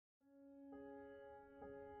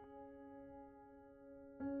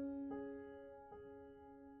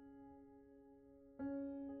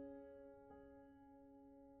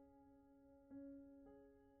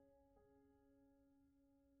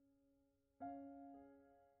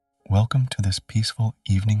Welcome to this peaceful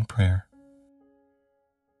evening prayer,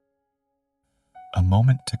 a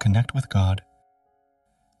moment to connect with God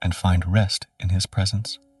and find rest in His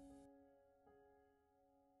presence.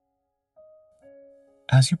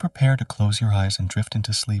 As you prepare to close your eyes and drift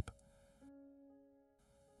into sleep,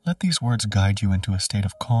 let these words guide you into a state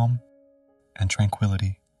of calm and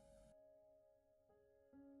tranquility.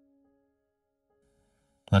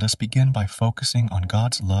 Let us begin by focusing on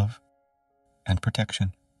God's love and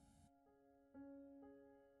protection.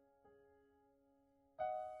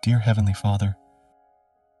 Dear Heavenly Father,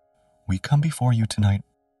 we come before you tonight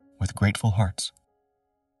with grateful hearts.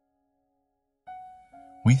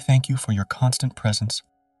 We thank you for your constant presence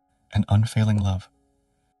and unfailing love.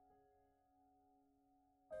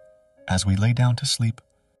 As we lay down to sleep,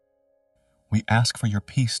 we ask for your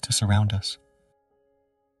peace to surround us.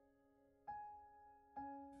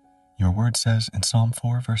 Your word says in Psalm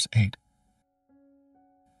 4, verse 8,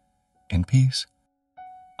 "In peace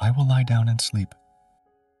I will lie down and sleep.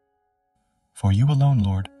 For you alone,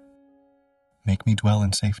 Lord, make me dwell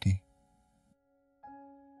in safety."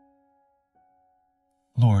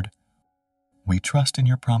 Lord, we trust in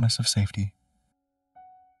your promise of safety.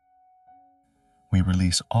 We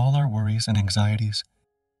release all our worries and anxieties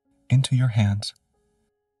into your hands.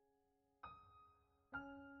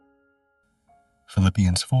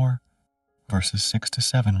 Phillippians 4, verses 6 to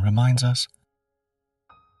 7 reminds us,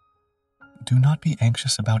 "Do not be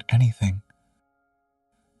anxious about anything,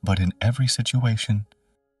 but in every situation,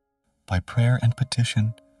 by prayer and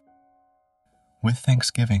petition, with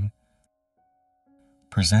thanksgiving,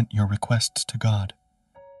 present your requests to God.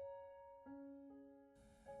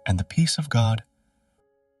 And the peace of God,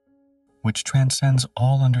 which transcends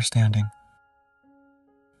all understanding,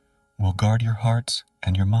 will guard your hearts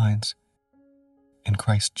and your minds in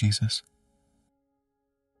Christ Jesus."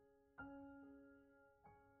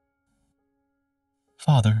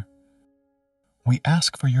 Father, we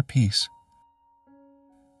ask for your peace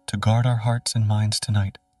to guard our hearts and minds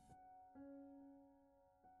tonight.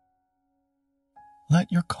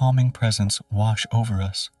 Let your calming presence wash over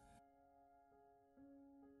us,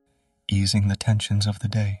 easing the tensions of the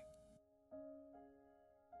day.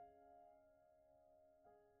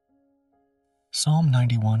 Psalm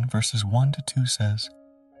 91, verses 1 to 2 says,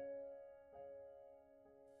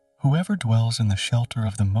 "Whoever dwells in the shelter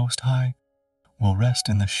of the Most High will rest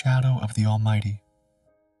in the shadow of the Almighty.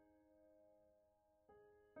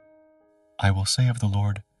 I will say of the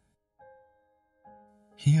Lord,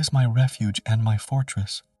 He is my refuge and my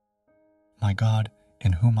fortress, my God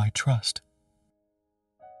in whom I trust."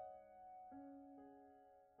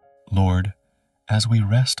 Lord, as we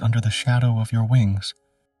rest under the shadow of your wings,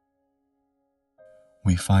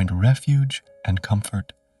 we find refuge and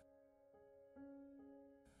comfort.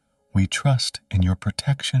 We trust in your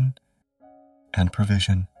protection and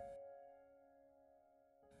provision.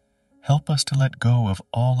 Help us to let go of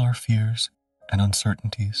all our fears and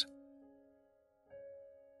uncertainties.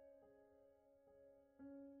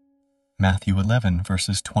 Matthew 11,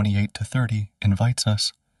 verses 28 to 30 invites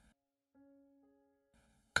us,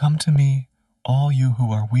 "Come to me, all you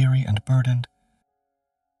who are weary and burdened,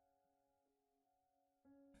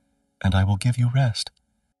 and I will give you rest.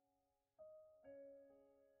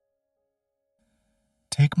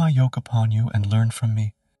 Take my yoke upon you and learn from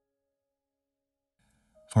me,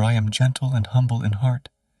 for I am gentle and humble in heart,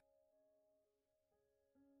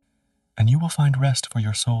 and you will find rest for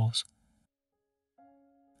your souls.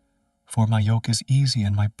 For my yoke is easy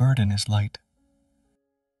and my burden is light."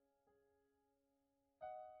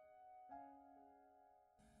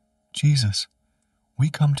 Jesus, we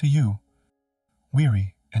come to you,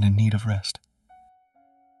 weary and in need of rest.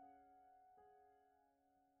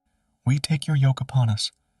 We take your yoke upon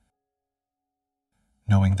us,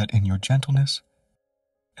 knowing that in your gentleness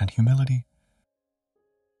and humility,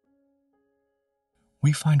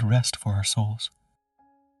 we find rest for our souls.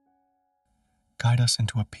 Guide us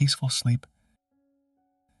into a peaceful sleep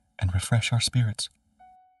and refresh our spirits.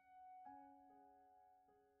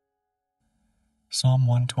 Psalm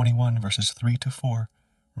 121, verses 3 to 4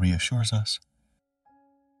 reassures us,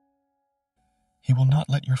 "He will not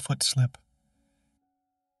let your foot slip.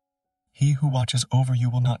 He who watches over you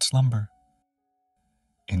will not slumber.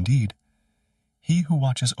 Indeed, he who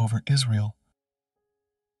watches over Israel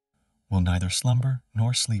will neither slumber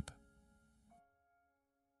nor sleep."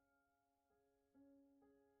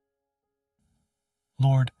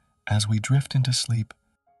 Lord, as we drift into sleep,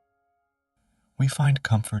 we find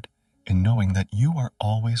comfort in knowing that you are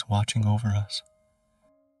always watching over us.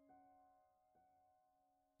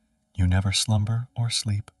 You never slumber or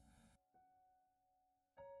sleep.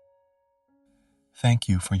 thank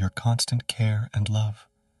you for your constant care and love.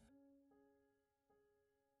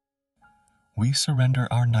 We surrender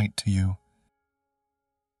our night to you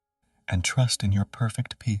and trust in your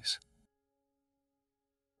perfect peace.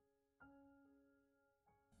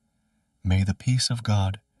 May the peace of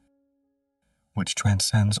God, which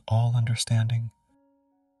transcends all understanding,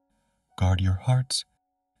 guard your hearts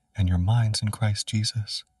and your minds in Christ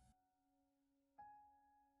Jesus.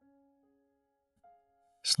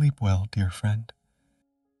 Sleep well, dear friend,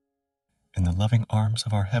 in the loving arms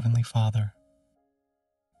of our Heavenly Father.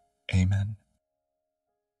 Amen.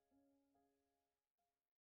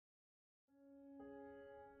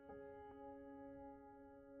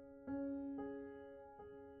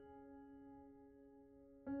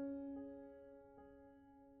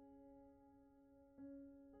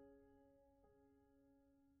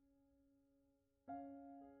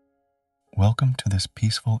 Welcome to this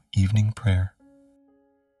peaceful evening prayer,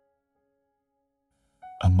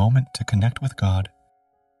 a moment to connect with God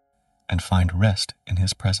and find rest in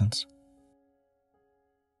His presence.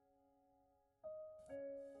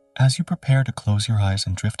 As you prepare to close your eyes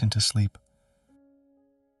and drift into sleep,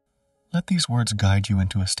 let these words guide you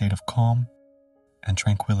into a state of calm and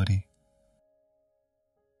tranquility.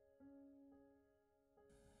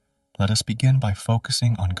 Let us begin by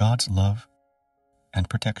focusing on God's love and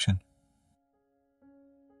protection.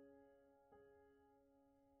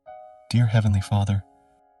 Dear Heavenly Father,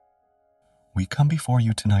 we come before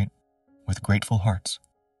you tonight with grateful hearts.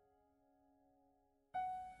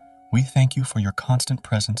 We thank you for your constant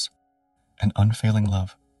presence and unfailing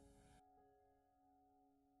love.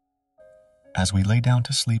 As we lay down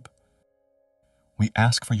to sleep, we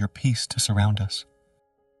ask for your peace to surround us.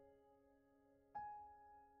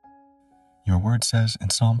 Your word says in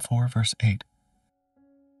Psalm 4, verse 8,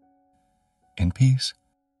 "In peace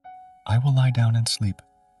I will lie down and sleep.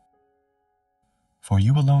 For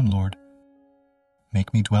you alone, Lord,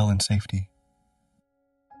 make me dwell in safety."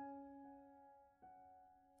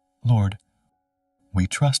 Lord, we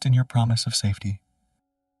trust in your promise of safety.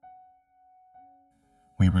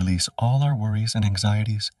 We release all our worries and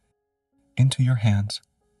anxieties into your hands.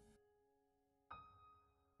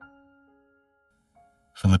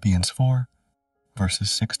 Phillippians 4,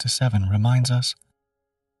 verses 6 to 7 reminds us,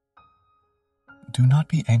 "Do not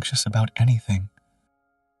be anxious about anything,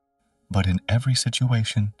 but in every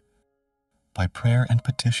situation, by prayer and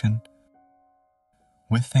petition,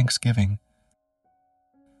 with thanksgiving,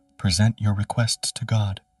 present your requests to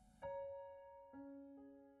God.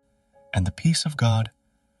 And the peace of God,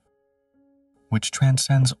 which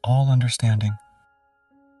transcends all understanding,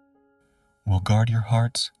 will guard your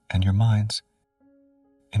hearts and your minds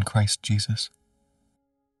in Christ Jesus."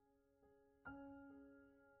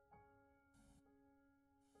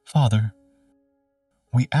 Father,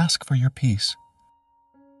 we ask for your peace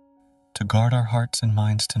to guard our hearts and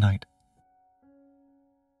minds tonight.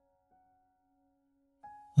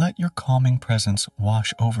 Let your calming presence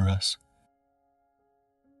wash over us,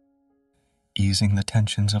 easing the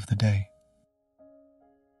tensions of the day.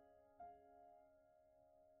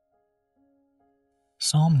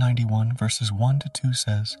 Psalm 91, verses 1 to 2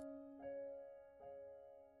 says,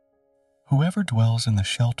 "Whoever dwells in the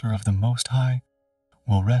shelter of the Most High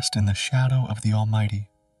will rest in the shadow of the Almighty.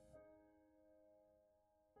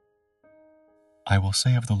 I will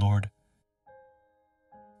say of the Lord,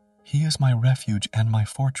 He is my refuge and my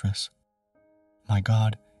fortress, my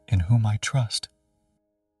God in whom I trust."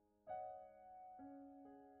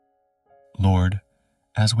 Lord,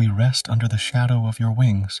 as we rest under the shadow of your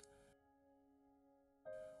wings,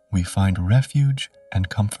 we find refuge and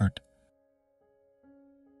comfort.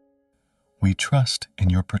 We trust in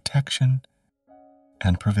your protection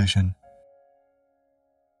and provision.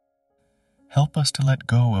 Help us to let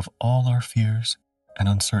go of all our fears and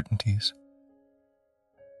uncertainties.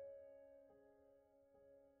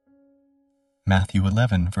 Matthew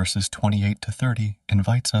 11, verses 28 to 30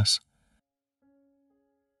 invites us,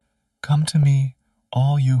 "Come to me,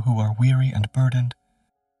 all you who are weary and burdened,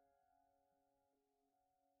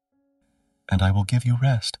 and I will give you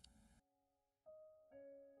rest.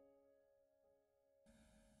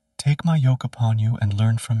 Take my yoke upon you and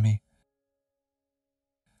learn from me,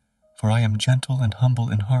 for I am gentle and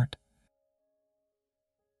humble in heart,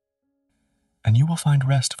 and you will find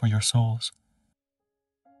rest for your souls.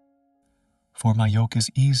 For my yoke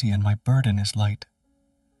is easy and my burden is light."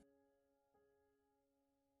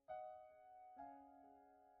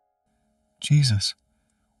 Jesus,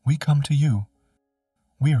 we come to you,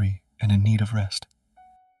 weary and in need of rest.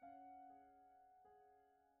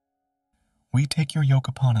 We take your yoke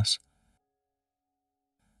upon us,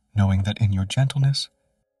 knowing that in your gentleness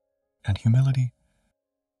and humility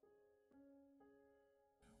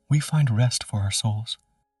we find rest for our souls.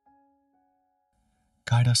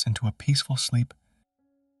 Guide us into a peaceful sleep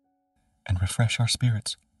and refresh our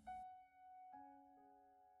spirits.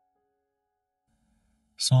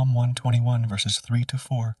 Psalm 121 verses 3 to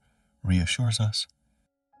 4 reassures us.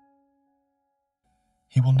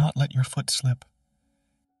 He will not let your foot slip.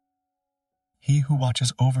 He who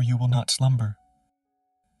watches over you will not slumber.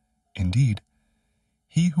 Indeed,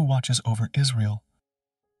 he who watches over Israel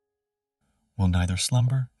will neither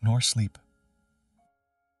slumber nor sleep.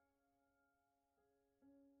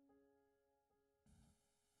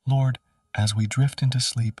 Lord, as we drift into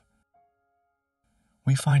sleep,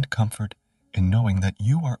 we find comfort in knowing that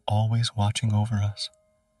you are always watching over us.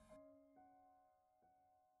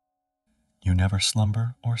 You never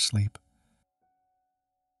slumber or sleep.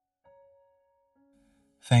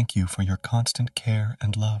 Thank you for your constant care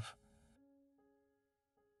and love.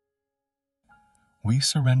 We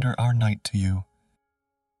surrender our night to you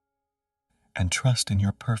and trust in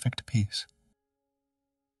your perfect peace.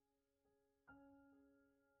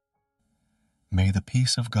 May the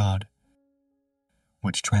peace of God,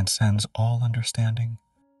 which transcends all understanding,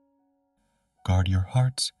 guard your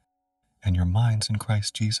hearts and your minds in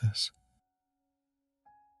Christ Jesus.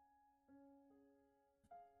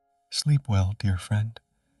 Sleep well, dear friend,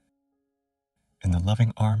 in the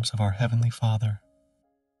loving arms of our Heavenly Father.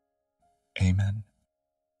 Amen.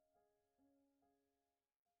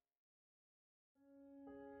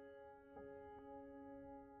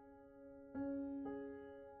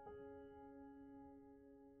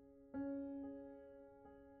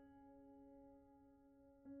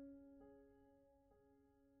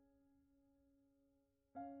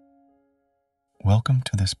 Welcome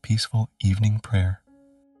to this peaceful evening prayer,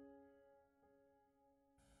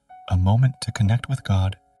 a moment to connect with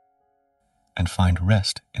God and find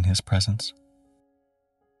rest in His presence.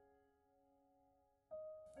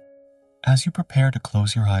 As you prepare to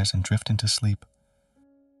close your eyes and drift into sleep,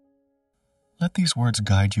 let these words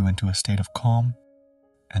guide you into a state of calm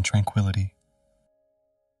and tranquility.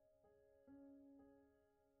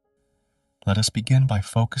 Let us begin by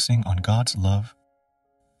focusing on God's love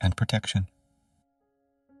and protection.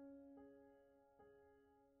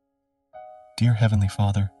 Dear Heavenly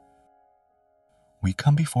Father, we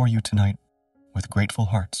come before you tonight with grateful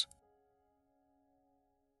hearts.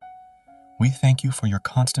 We thank you for your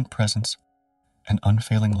constant presence and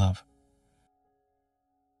unfailing love.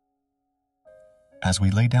 As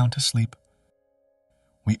we lay down to sleep,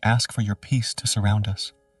 we ask for your peace to surround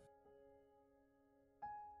us.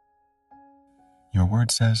 Your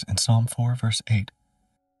word says in Psalm 4 verse 8,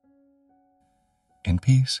 "In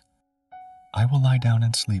peace I will lie down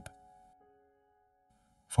and sleep.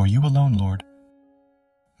 For you alone, Lord,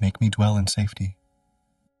 make me dwell in safety."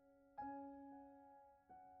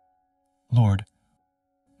 Lord,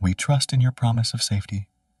 we trust in your promise of safety.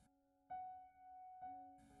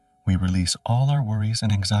 We release all our worries and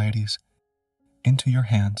anxieties into your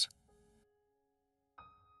hands.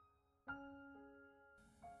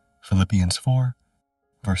 Phillippians 4,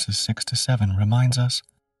 verses 6 to 7 reminds us,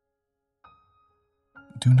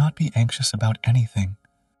 "Do not be anxious about anything,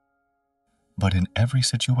 but in every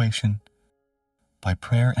situation, by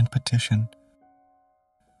prayer and petition,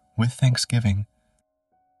 with thanksgiving,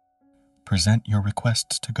 present your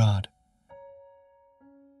requests to God.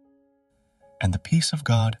 And the peace of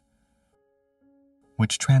God,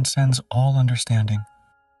 which transcends all understanding,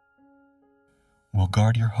 will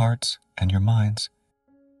guard your hearts and your minds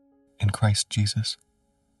in Christ Jesus."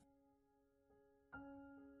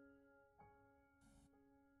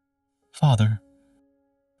 Father,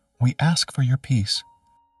 we ask for your peace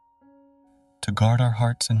to guard our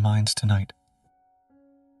hearts and minds tonight.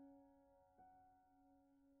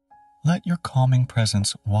 Let your calming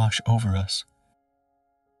presence wash over us,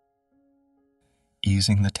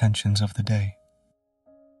 easing the tensions of the day.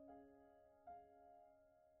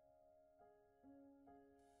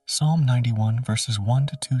 Psalm 91 verses 1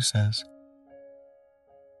 to 2 says,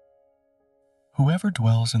 "Whoever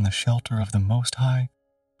dwells in the shelter of the Most High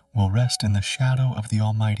will rest in the shadow of the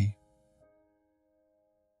Almighty.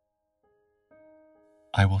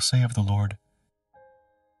 I will say of the Lord,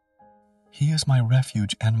 He is my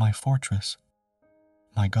refuge and my fortress,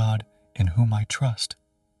 my God in whom I trust."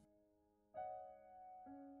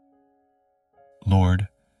 Lord,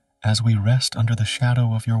 as we rest under the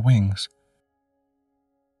shadow of your wings,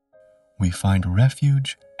 we find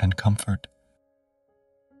refuge and comfort.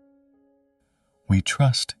 We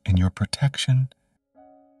trust in your protection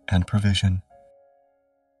and provision.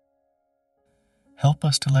 Help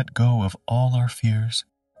us to let go of all our fears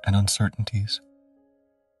and uncertainties.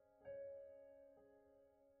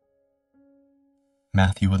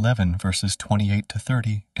 Matthew 11, verses 28 to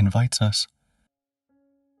 30 invites us,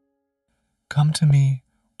 "Come to me,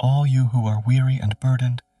 all you who are weary and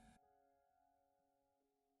burdened,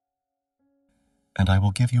 and I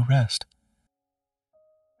will give you rest.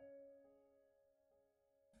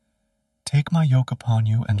 Take my yoke upon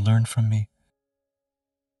you and learn from me,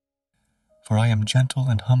 for I am gentle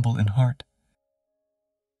and humble in heart,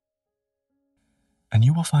 and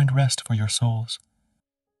you will find rest for your souls.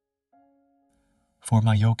 For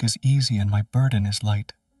my yoke is easy and my burden is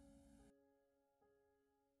light."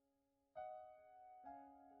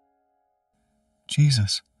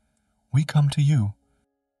 Jesus, we come to you,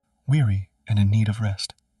 weary and in need of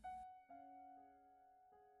rest.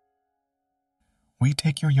 We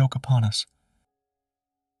take your yoke upon us,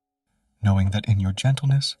 knowing that in your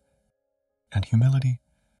gentleness and humility,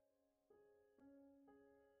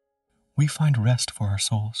 we find rest for our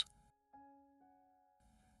souls.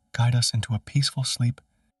 Guide us into a peaceful sleep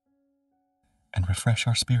and refresh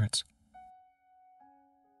our spirits.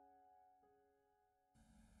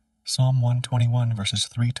 Psalm 121, verses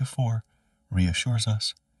 3 to 4 reassures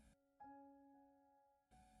us,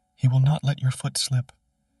 "He will not let your foot slip.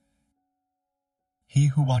 He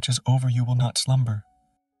who watches over you will not slumber.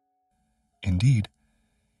 Indeed,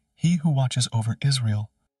 he who watches over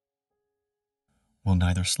Israel will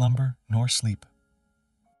neither slumber nor sleep."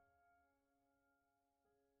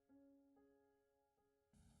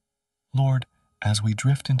 Lord, as we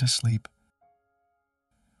drift into sleep,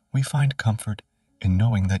 we find comfort in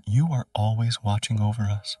knowing that you are always watching over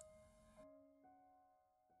us.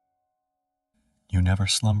 You never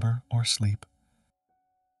slumber or sleep.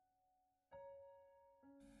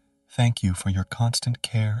 Thank you for your constant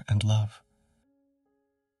care and love.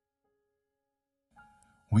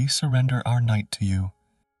 We surrender our night to you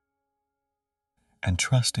and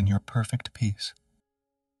trust in your perfect peace.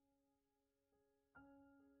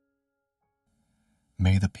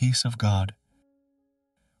 May the peace of God,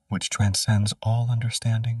 which transcends all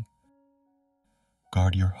understanding,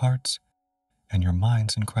 guard your hearts and your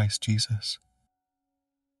minds in Christ Jesus.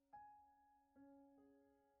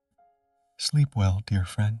 Sleep well, dear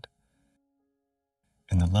friend,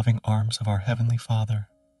 in the loving arms of our Heavenly Father.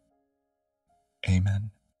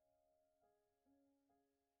 Amen.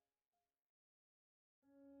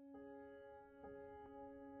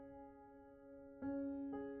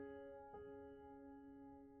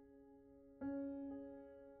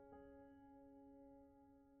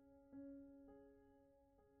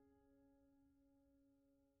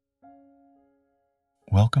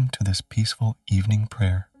 Welcome to this peaceful evening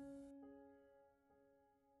prayer,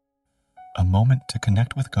 a moment to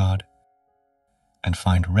connect with God and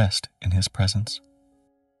find rest in His presence.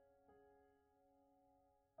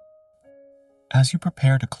 As you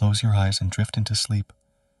prepare to close your eyes and drift into sleep,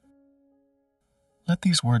 let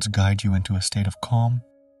these words guide you into a state of calm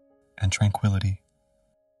and tranquility.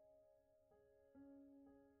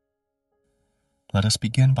 Let us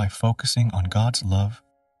begin by focusing on God's love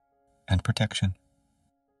and protection.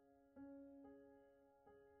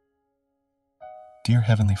 Dear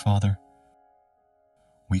Heavenly Father,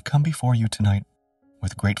 we come before you tonight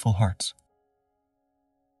with grateful hearts.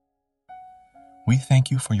 We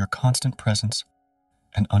thank you for your constant presence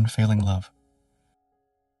and unfailing love.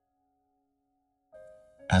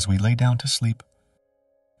 As we lay down to sleep,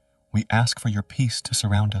 we ask for your peace to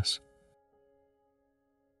surround us.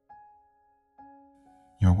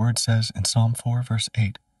 Your word says in Psalm 4, verse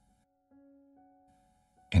 8,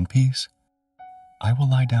 "In peace I will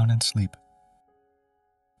lie down and sleep.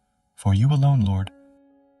 For you alone, Lord,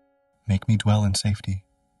 make me dwell in safety."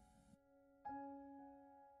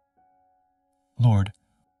 Lord,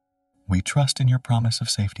 we trust in your promise of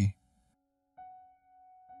safety.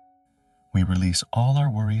 We release all our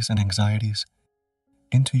worries and anxieties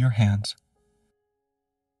into your hands.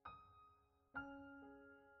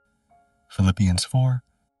 Phillippians 4,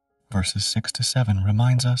 verses 6 to 7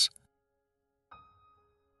 reminds us,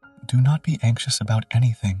 "Do not be anxious about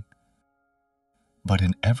anything, but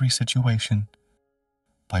in every situation,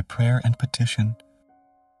 by prayer and petition,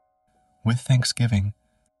 with thanksgiving,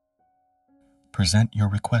 present your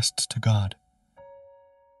requests to God.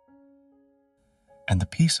 And the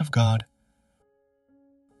peace of God,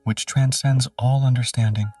 which transcends all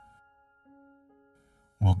understanding,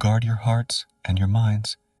 will guard your hearts and your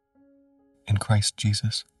minds in Christ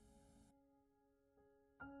Jesus."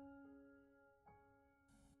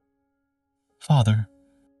 Father,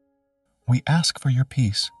 we ask for your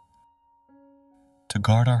peace to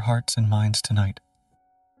guard our hearts and minds tonight.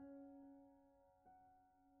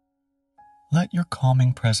 Let your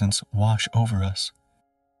calming presence wash over us,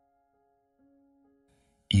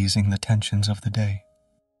 easing the tensions of the day.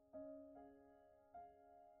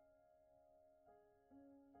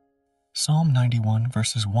 Psalm 91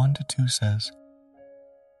 verses 1 to 2 says,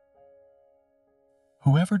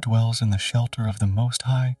 "Whoever dwells in the shelter of the Most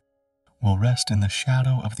High will rest in the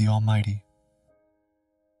shadow of the Almighty.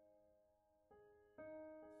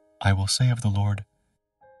 I will say of the Lord,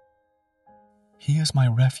 He is my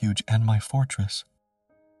refuge and my fortress,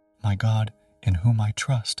 my God in whom I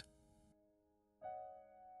trust."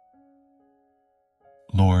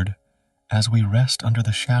 Lord, as we rest under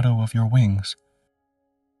the shadow of your wings,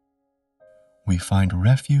 we find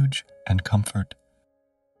refuge and comfort.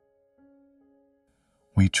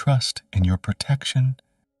 We trust in your protection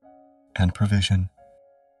and provision.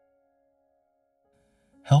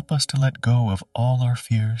 Help us to let go of all our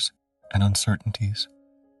fears and uncertainties.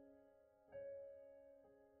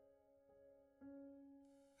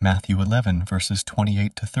 Matthew 11 verses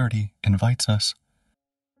 28 to 30 invites us,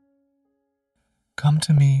 "Come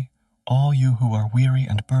to me, all you who are weary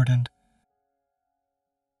and burdened,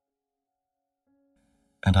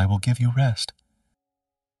 and I will give you rest.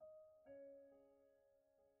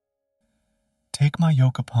 Take my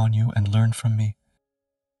yoke upon you and learn from me,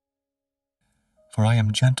 for I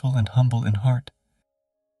am gentle and humble in heart,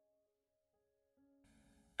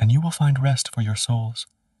 and you will find rest for your souls.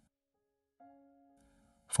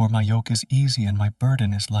 For my yoke is easy and my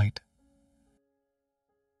burden is light."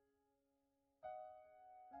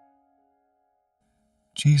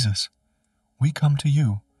 Jesus, we come to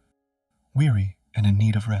you, weary and in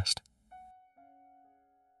need of rest.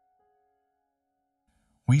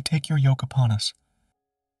 We take your yoke upon us,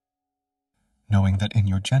 knowing that in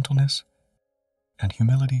your gentleness and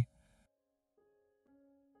humility,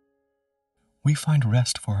 we find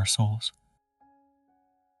rest for our souls.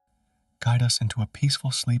 Guide us into a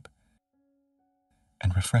peaceful sleep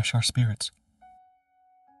and refresh our spirits.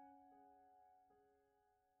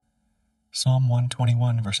 Psalm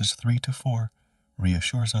 121 verses 3 to 4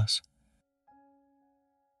 reassures us,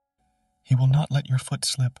 "He will not let your foot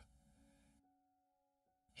slip.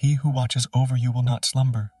 He who watches over you will not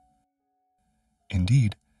slumber.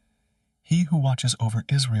 Indeed, he who watches over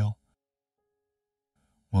Israel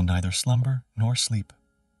will neither slumber nor sleep."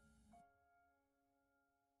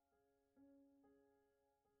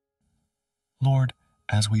 Lord,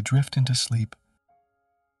 as we drift into sleep,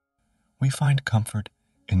 we find comfort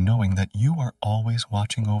in knowing that you are always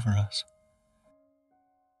watching over us.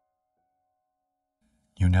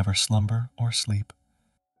 You never slumber or sleep.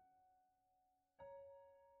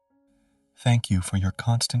 Thank you for your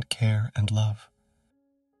constant care and love.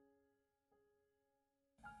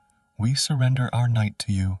 We surrender our night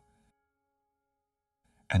to you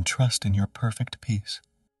and trust in your perfect peace.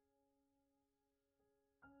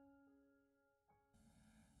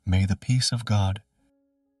 May the peace of God,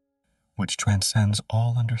 which transcends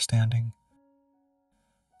all understanding,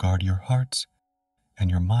 guard your hearts and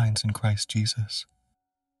your minds in Christ Jesus.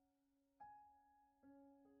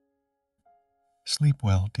 Sleep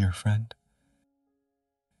well, dear friend,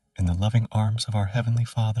 in the loving arms of our Heavenly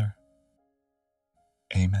Father.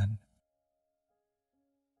 Amen.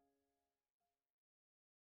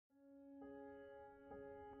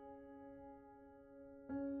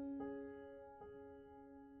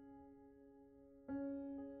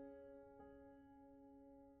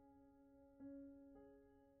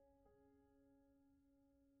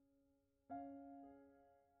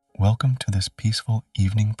 Welcome to this peaceful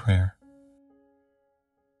evening prayer,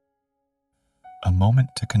 a moment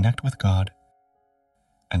to connect with God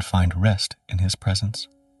and find rest in His presence.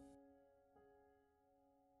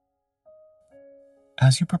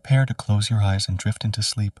 As you prepare to close your eyes and drift into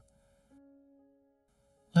sleep,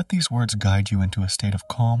 let these words guide you into a state of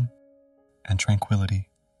calm and tranquility.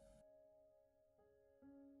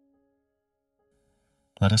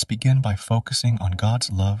 Let us begin by focusing on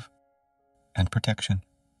God's love and protection.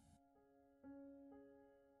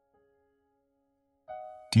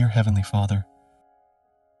 Dear Heavenly Father,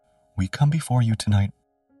 we come before you tonight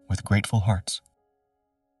with grateful hearts.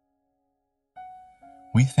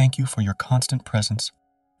 We thank you for your constant presence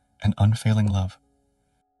and unfailing love.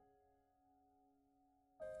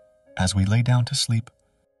 As we lay down to sleep,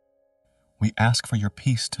 we ask for your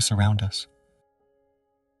peace to surround us.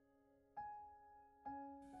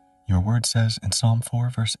 Your word says in Psalm 4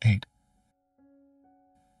 verse 8,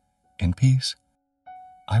 "In peace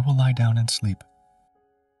I will lie down and sleep.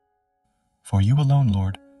 For you alone,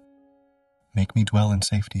 Lord, make me dwell in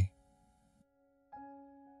safety."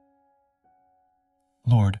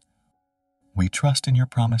 Lord, we trust in your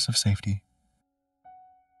promise of safety.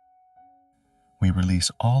 We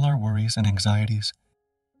release all our worries and anxieties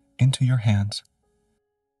into your hands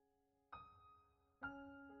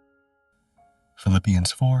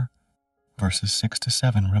Philippians 4, verses 6 to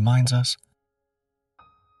 7 reminds us,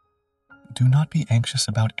 "Do not be anxious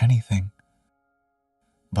about anything,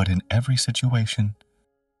 but in every situation,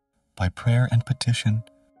 by prayer and petition,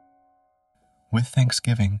 with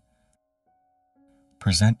thanksgiving,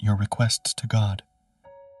 present your requests to God.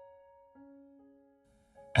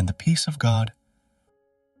 And the peace of God,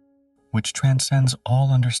 which transcends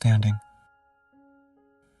all understanding,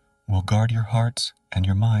 will guard your hearts and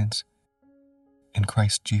your minds in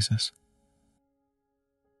Christ Jesus."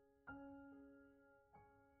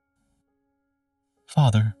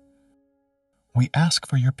 Father, we ask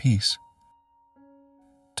for your peace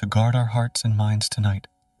to guard our hearts and minds tonight.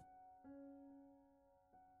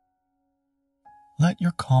 Let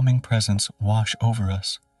your calming presence wash over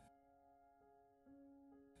us,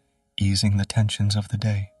 easing the tensions of the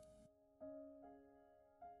day.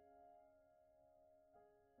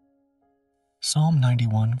 Psalm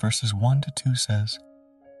 91 verses 1 to 2 says,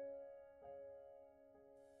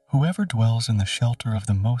 "Whoever dwells in the shelter of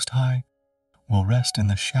the Most High will rest in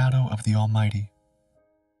the shadow of the Almighty.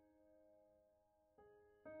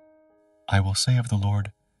 I will say of the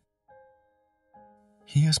Lord,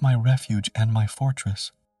 He is my refuge and my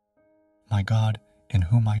fortress, my God in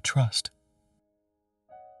whom I trust."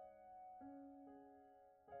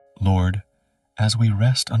 Lord, as we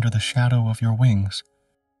rest under the shadow of your wings,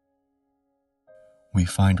 we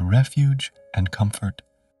find refuge and comfort.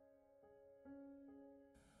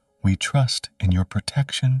 We trust in your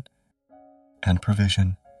protection and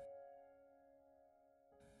provision.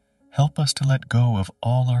 Help us to let go of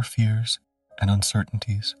all our fears and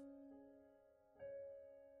uncertainties.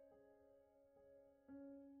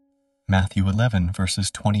 Matthew 11 verses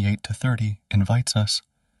 28 to 30 invites us,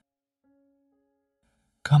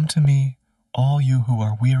 "Come to me, all you who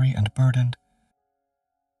are weary and burdened,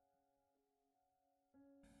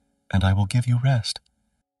 and I will give you rest.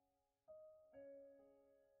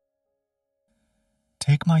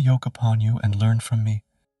 Take my yoke upon you and learn from me,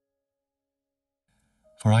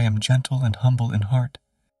 for I am gentle and humble in heart,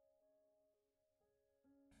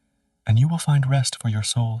 and you will find rest for your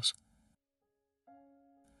souls.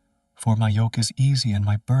 For my yoke is easy and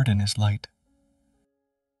my burden is light."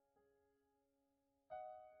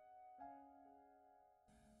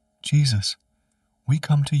 Jesus, we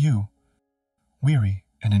come to you, weary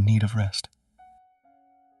and in need of rest.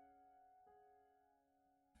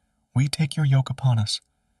 We take your yoke upon us,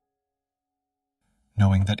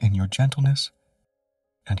 knowing that in your gentleness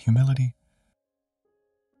and humility,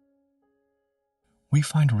 we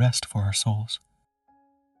find rest for our souls.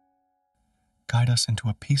 Guide us into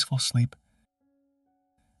a peaceful sleep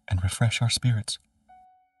and refresh our spirits.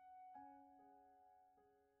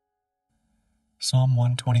 Psalm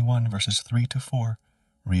 121 verses 3 to 4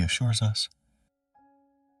 reassures us,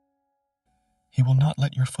 "He will not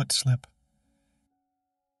let your foot slip.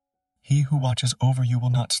 He who watches over you will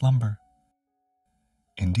not slumber.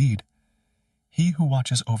 Indeed, he who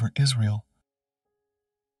watches over Israel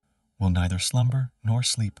will neither slumber nor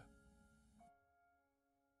sleep."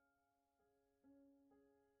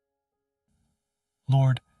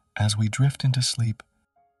 Lord, as we drift into sleep,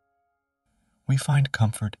 we find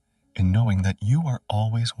comfort in knowing that you are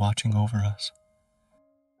always watching over us.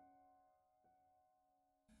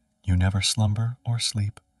 You never slumber or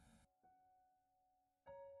sleep.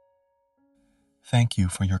 Thank you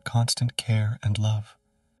for your constant care and love.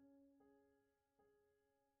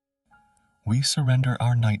 We surrender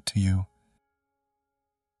our night to you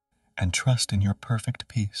and trust in your perfect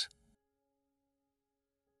peace.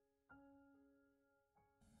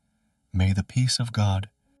 May the peace of God,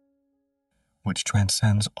 which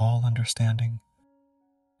transcends all understanding,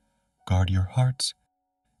 guard your hearts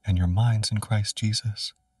and your minds in Christ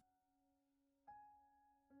Jesus.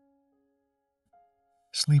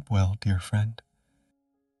 Sleep well, dear friend,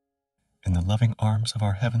 in the loving arms of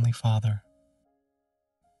our Heavenly Father.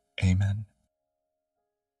 Amen.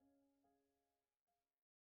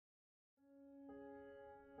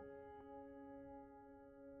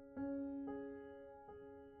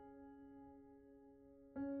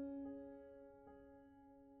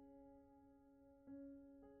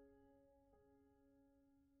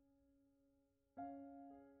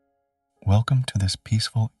 Welcome to this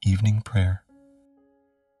peaceful evening prayer,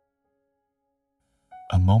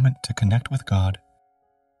 a moment to connect with God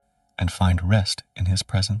and find rest in His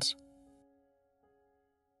presence.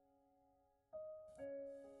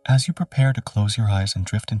 As you prepare to close your eyes and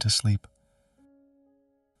drift into sleep,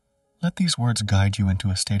 let these words guide you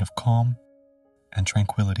into a state of calm and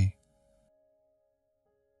tranquility.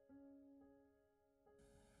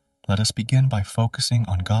 Let us begin by focusing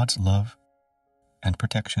on God's love and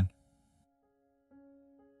protection.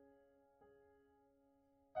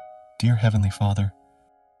 Dear Heavenly Father,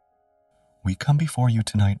 we come before you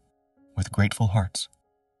tonight with grateful hearts.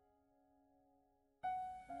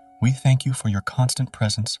 We thank you for your constant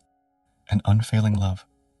presence and unfailing love.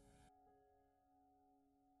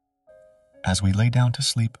 As we lay down to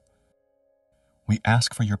sleep, we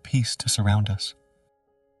ask for your peace to surround us.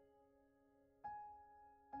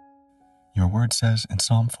 Your word says in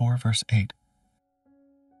Psalm 4, verse 8,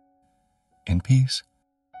 "In peace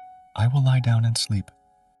I will lie down and sleep.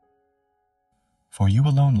 For you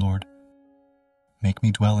alone, Lord, make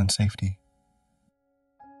me dwell in safety."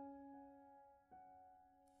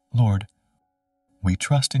 Lord, we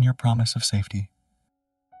trust in your promise of safety.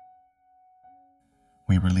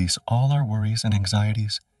 We release all our worries and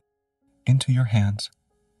anxieties into your hands.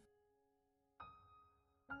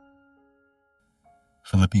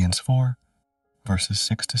 Phillippians 4, verses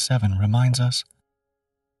 6 to 7 reminds us,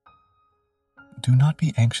 "Do not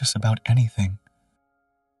be anxious about anything,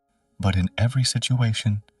 but in every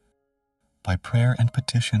situation, by prayer and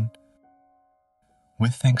petition,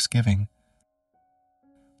 with thanksgiving,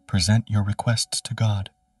 present your requests to God.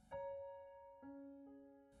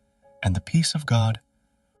 And the peace of God,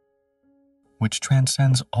 which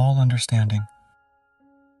transcends all understanding,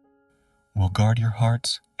 will guard your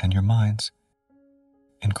hearts and your minds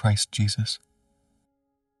in Christ Jesus."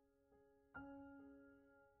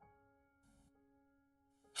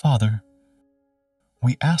 Father,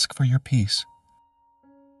 we ask for your peace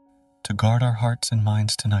to guard our hearts and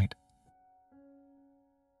minds tonight.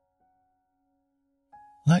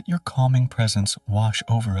 Let your calming presence wash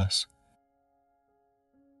over us,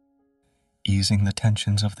 easing the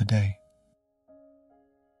tensions of the day.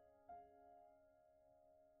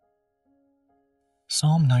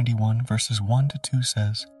 Psalm 91, verses 1 to 2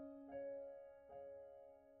 says,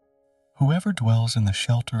 "Whoever dwells in the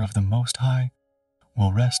shelter of the Most High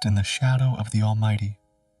will rest in the shadow of the Almighty.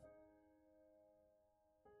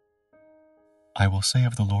 I will say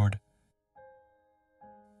of the Lord,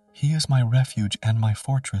 He is my refuge and my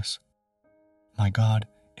fortress, my God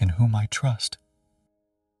in whom I trust."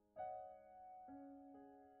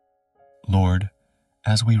 Lord,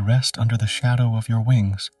 as we rest under the shadow of your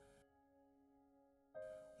wings,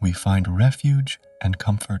 we find refuge and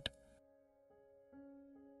comfort.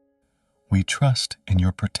 We trust in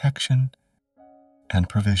your protection and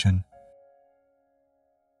provision.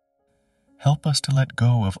 Help us to let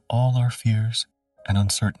go of all our fears and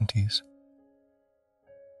uncertainties.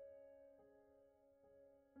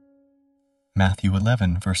 Matthew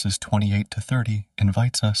 11, verses 28 to 30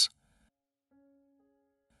 invites us,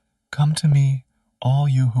 "Come to me, all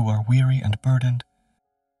you who are weary and burdened,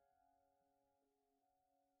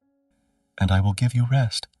 and I will give you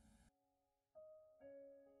rest.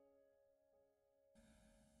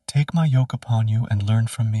 Take my yoke upon you and learn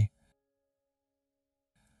from me,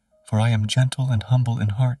 for I am gentle and humble in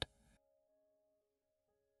heart,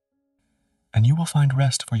 and you will find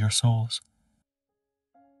rest for your souls.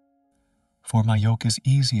 For my yoke is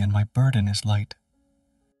easy and my burden is light."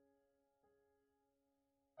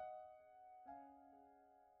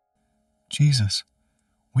 Jesus,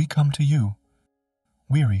 we come to you,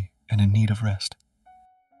 weary and in need of rest.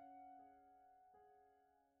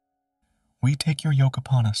 We take your yoke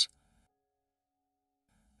upon us,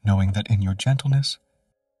 knowing that in your gentleness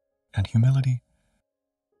and humility,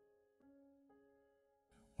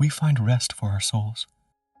 we find rest for our souls.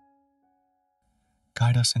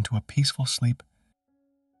 Guide us into a peaceful sleep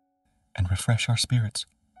and refresh our spirits.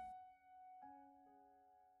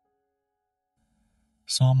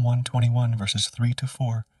 Psalm 121, verses 3 to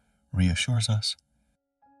 4 reassures us,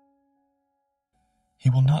 "He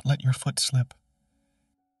will not let your foot slip.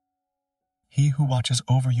 He who watches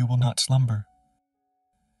over you will not slumber.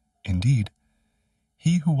 Indeed,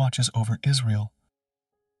 he who watches over Israel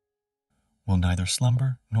will neither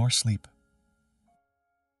slumber nor sleep."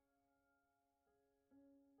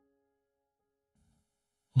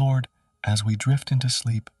 Lord, as we drift into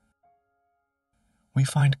sleep, we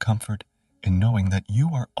find comfort in knowing that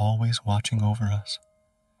you are always watching over us.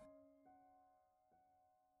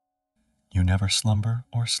 You never slumber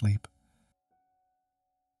or sleep.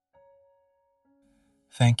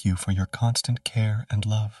 Thank you for your constant care and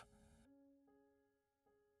love.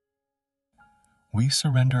 We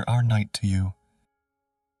surrender our night to you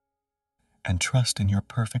and trust in your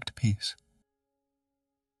perfect peace.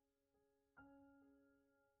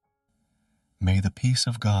 May the peace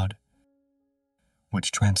of God,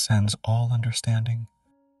 which transcends all understanding,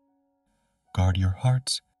 guard your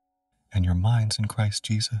hearts and your minds in Christ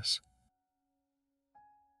Jesus.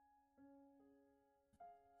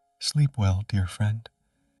 Sleep well, dear friend,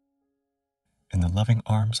 in the loving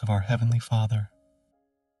arms of our Heavenly Father.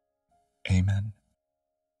 Amen.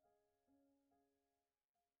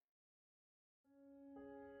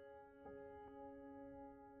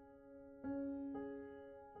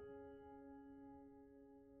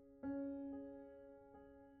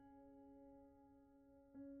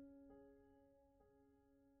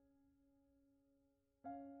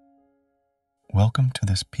 Welcome to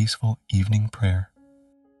this peaceful evening prayer,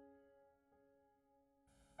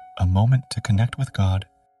 a moment to connect with God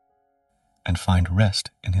and find rest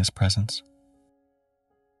in His presence.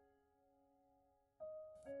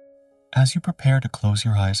 As you prepare to close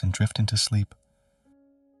your eyes and drift into sleep,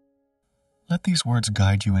 let these words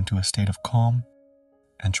guide you into a state of calm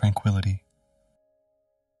and tranquility.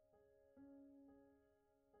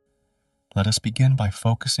 Let us begin by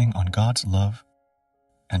focusing on God's love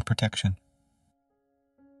and protection.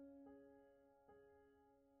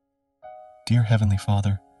 Dear Heavenly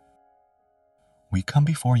Father, we come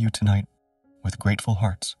before you tonight with grateful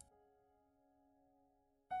hearts.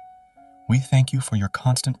 We thank you for your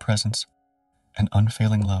constant presence and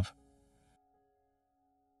unfailing love.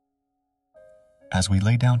 As we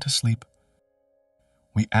lay down to sleep,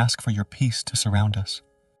 we ask for your peace to surround us.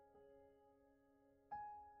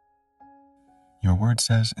 Your word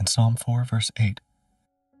says in Psalm 4, verse 8,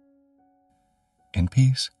 "In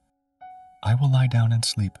peace I will lie down and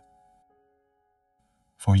sleep.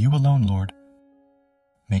 For you alone, Lord,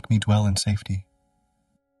 make me dwell in safety."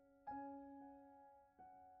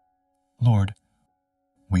 Lord,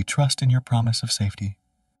 we trust in your promise of safety.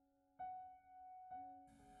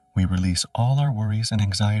 We release all our worries and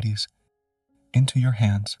anxieties into your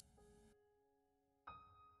hands.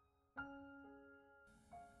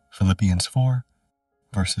 Phillippians 4,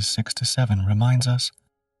 verses 6 to 7 reminds us,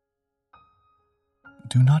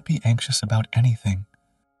 "Do not be anxious about anything,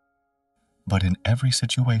 but in every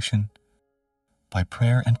situation, by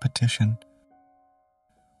prayer and petition,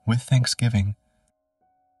 with thanksgiving,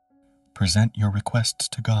 present your requests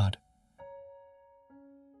to God.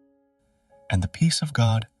 And the peace of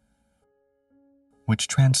God, which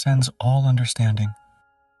transcends all understanding,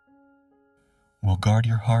 will guard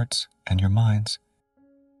your hearts and your minds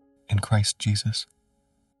in Christ Jesus."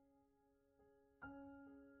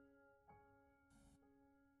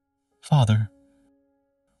 Father,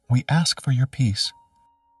 we ask for your peace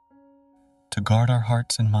to guard our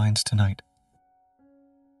hearts and minds tonight.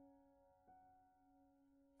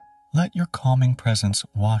 Let your calming presence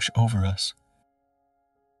wash over us,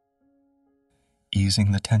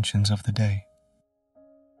 easing the tensions of the day.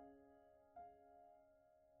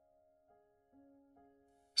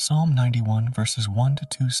 Psalm 91, verses 1 to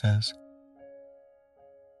 2 says,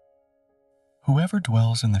 "Whoever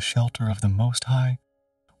dwells in the shelter of the Most High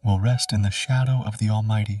will rest in the shadow of the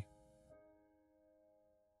Almighty.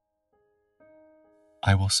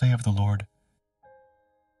 I will say of the Lord,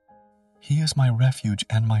 He is my refuge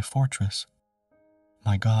and my fortress,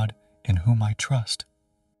 my God in whom I trust."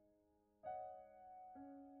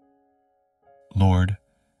 Lord,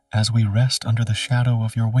 as we rest under the shadow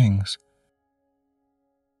of your wings,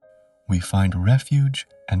 we find refuge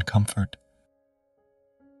and comfort.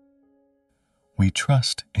 We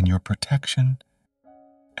trust in your protection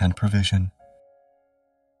and provision.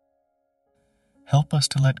 Help us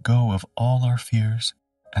to let go of all our fears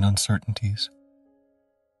and uncertainties.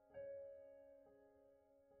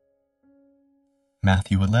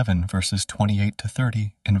 Matthew 11, verses 28 to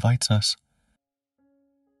 30 invites us,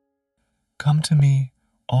 "Come to me,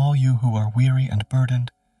 all you who are weary and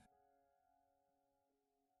burdened,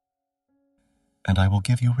 and I will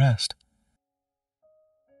give you rest.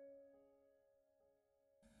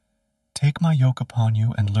 Take my yoke upon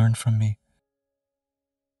you and learn from me,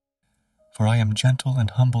 for I am gentle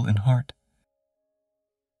and humble in heart,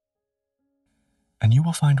 and you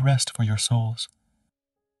will find rest for your souls.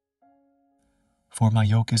 For my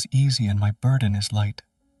yoke is easy and my burden is light."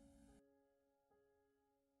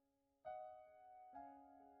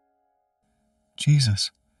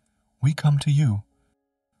 Jesus, we come to you,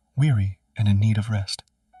 weary and in need of rest.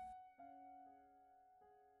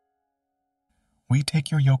 We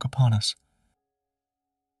take your yoke upon us,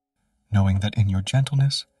 knowing that in your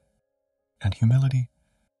gentleness and humility,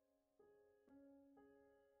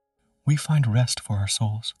 we find rest for our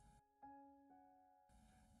souls.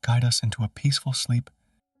 Guide us into a peaceful sleep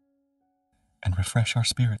and refresh our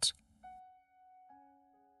spirits.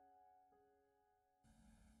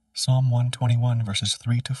 Psalm 121, verses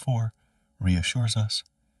 3 to 4 reassures us,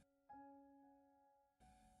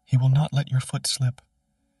 "He will not let your foot slip.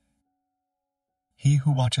 He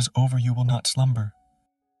who watches over you will not slumber.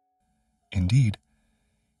 Indeed,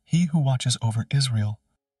 he who watches over Israel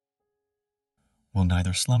will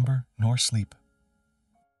neither slumber nor sleep."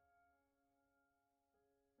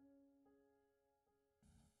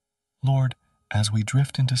 Lord, as we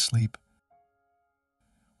drift into sleep,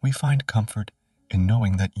 we find comfort in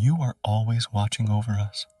knowing that you are always watching over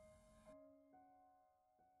us.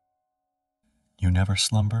 You never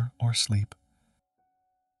slumber or sleep.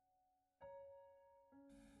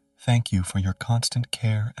 Thank you for your constant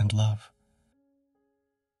care and love.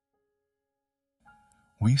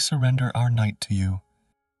 We surrender our night to you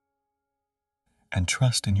and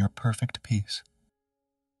trust in your perfect peace.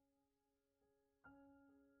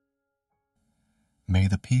 May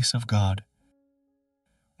the peace of God,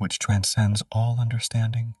 which transcends all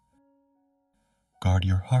understanding, guard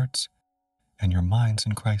your hearts and your minds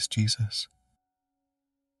in Christ Jesus.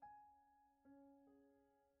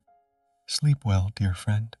 Sleep well, dear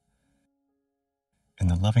friend, in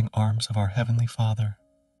the loving arms of our Heavenly Father.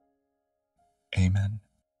 Amen.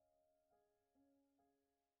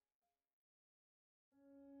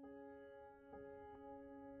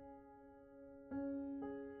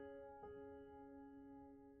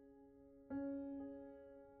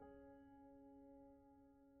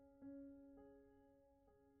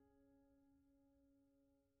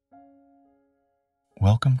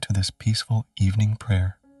 Welcome to this peaceful evening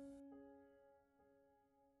prayer,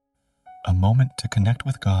 a moment to connect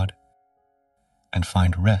with God and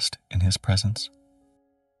find rest in His presence.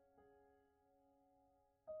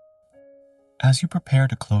 As you prepare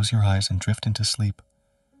to close your eyes and drift into sleep,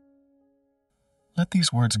 let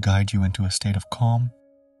these words guide you into a state of calm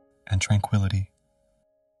and tranquility.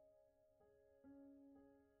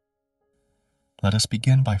 Let us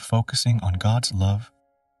begin by focusing on God's love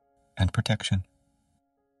and protection.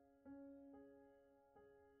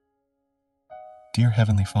 Dear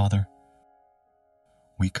Heavenly Father,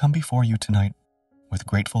 we come before you tonight with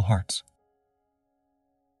grateful hearts.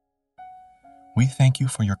 We thank you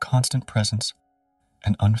for your constant presence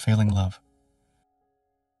and unfailing love.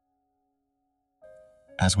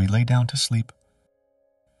 As we lay down to sleep,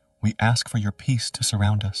 we ask for your peace to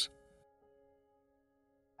surround us.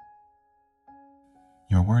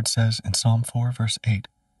 Your word says in Psalm 4, verse 8,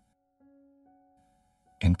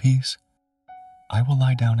 "In peace I will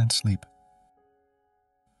lie down and sleep.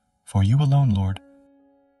 For you alone, Lord,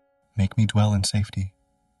 make me dwell in safety."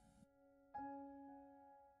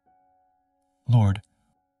 Lord,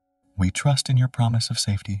 we trust in your promise of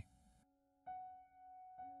safety.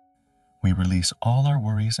 We release all our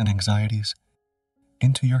worries and anxieties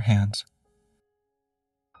into your hands.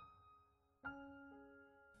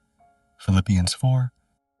 Phillippians 4,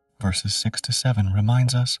 verses 6 to 7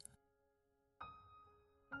 reminds us,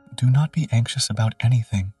 "Do not be anxious about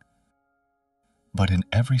anything, but in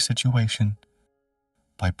every situation,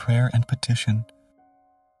 by prayer and petition,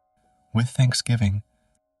 with thanksgiving,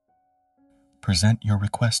 present your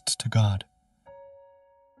requests to God.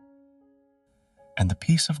 And the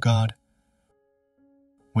peace of God,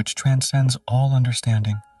 which transcends all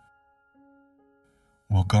understanding,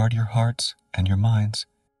 will guard your hearts and your minds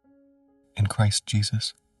in Christ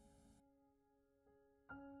Jesus."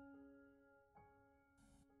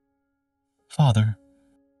 Father,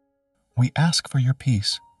 we ask for your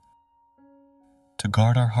peace to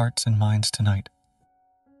guard our hearts and minds tonight.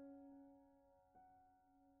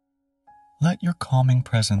 Let your calming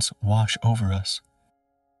presence wash over us,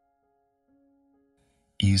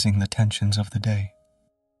 easing the tensions of the day.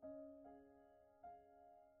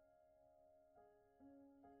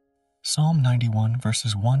 Psalm 91,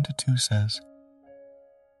 verses 1 to 2 says,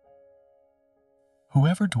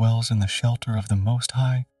 "Whoever dwells in the shelter of the Most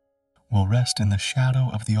High will rest in the shadow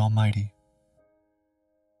of the Almighty.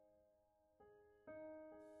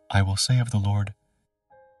 I will say of the Lord,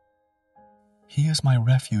 He is my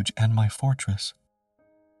refuge and my fortress,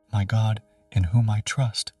 my God in whom I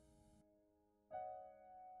trust."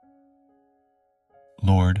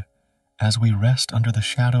 Lord, as we rest under the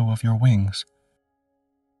shadow of your wings,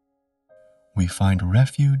 we find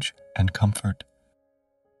refuge and comfort.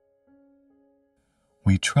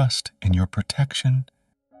 We trust in your protection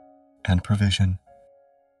and provision.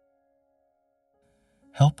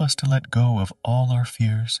 Help us to let go of all our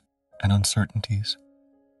fears and uncertainties.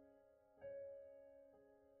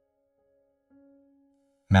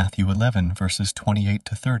 Matthew 11, verses 28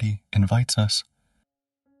 to 30 invites us,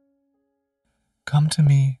 "Come to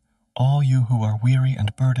me, all you who are weary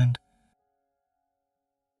and burdened,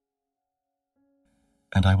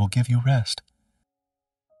 and I will give you rest.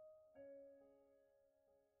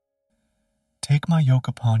 Take my yoke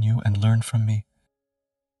upon you and learn from me,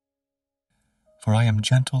 for I am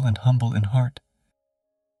gentle and humble in heart,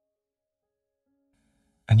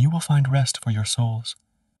 and you will find rest for your souls.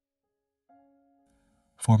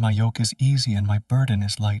 For my yoke is easy and my burden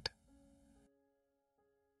is light."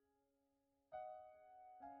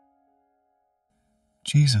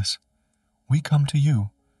 Jesus, we come to you,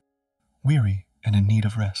 weary and in need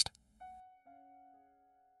of rest.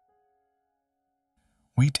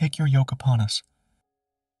 We take your yoke upon us,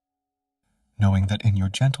 knowing that in your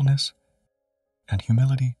gentleness and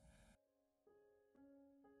humility,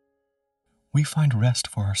 we find rest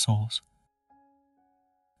for our souls.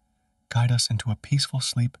 Guide us into a peaceful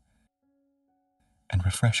sleep and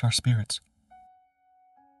refresh our spirits.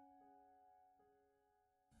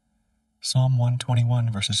 Psalm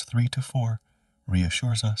 121 verses 3 to 4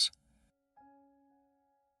 reassures us.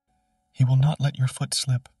 He will not let your foot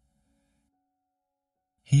slip.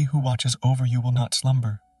 He who watches over you will not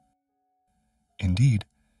slumber. Indeed,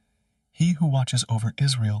 he who watches over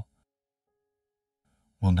Israel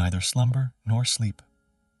will neither slumber nor sleep.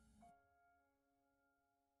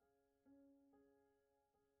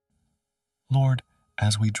 Lord,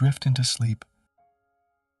 as we drift into sleep,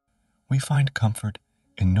 we find comfort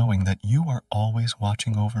in knowing that you are always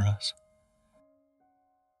watching over us.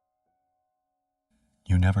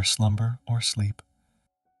 You never slumber or sleep.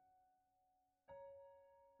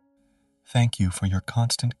 Thank you for your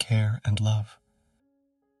constant care and love.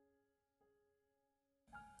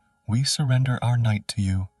 We surrender our night to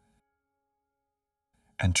you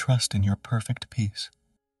and trust in your perfect peace.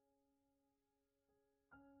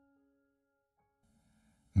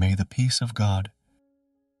 May the peace of God,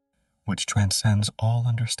 which transcends all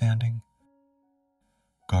understanding,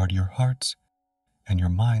 guard your hearts and your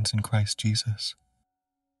minds in Christ Jesus.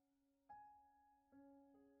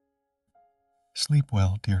 Sleep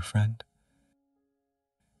well, dear friend,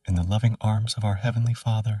 in the loving arms of our Heavenly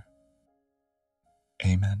Father.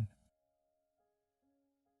 Amen.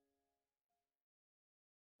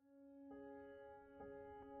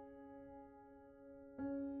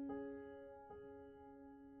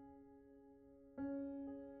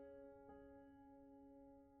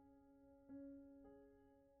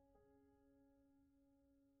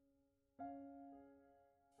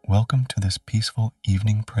 Welcome to this peaceful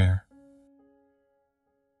evening prayer.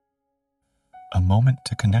 A moment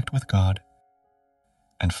to connect with God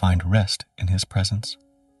and find rest in His presence.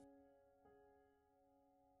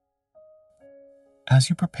 As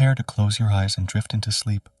you prepare to close your eyes and drift into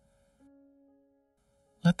sleep,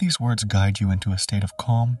 let these words guide you into a state of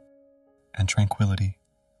calm and tranquility.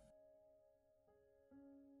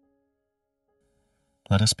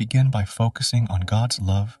 Let us begin by focusing on God's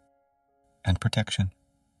love and protection.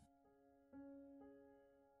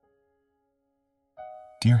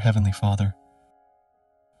 Dear Heavenly Father,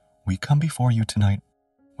 we come before you tonight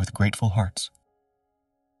with grateful hearts.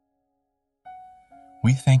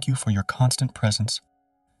 We thank you for your constant presence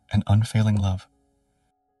and unfailing love.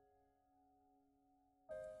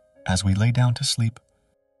 As we lay down to sleep,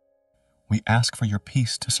 we ask for your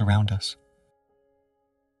peace to surround us.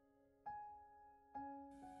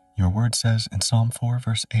 Your word says in Psalm 4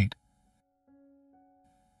 verse 8,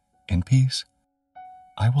 "In peace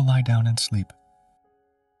I will lie down and sleep.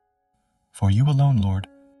 For you alone, Lord,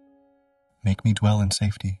 make me dwell in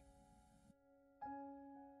safety."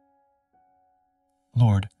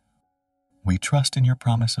 Lord, we trust in your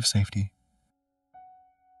promise of safety.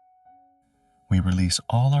 We release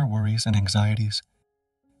all our worries and anxieties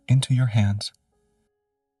into your hands.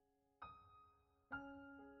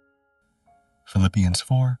 Phillippians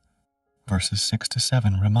 4, verses 6 to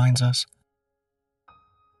 7 reminds us,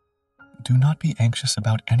 "Do not be anxious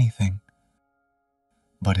about anything,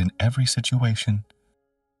 but in every situation,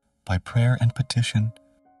 by prayer and petition,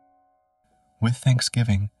 with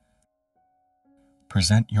thanksgiving,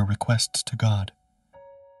 present your requests to God.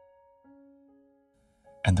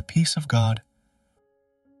 And the peace of God,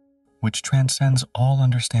 which transcends all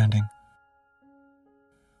understanding,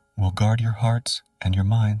 will guard your hearts and your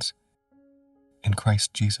minds in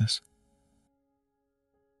Christ Jesus."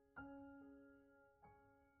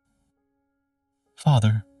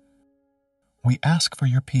 Father, we ask for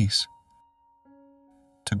your peace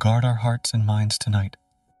to guard our hearts and minds tonight.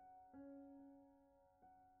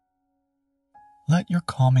 Let your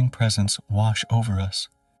calming presence wash over us,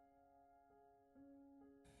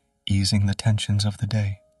 easing the tensions of the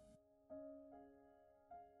day.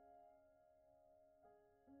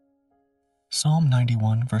 Psalm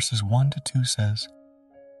 91 verses 1 to 2 says,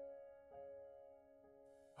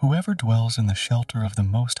 "Whoever dwells in the shelter of the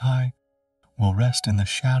Most High will rest in the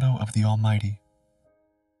shadow of the Almighty.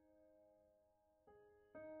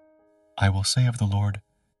 I will say of the Lord,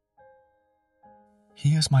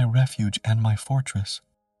 He is my refuge and my fortress,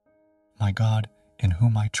 my God in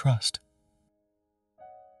whom I trust."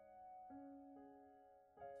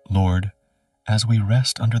 Lord, as we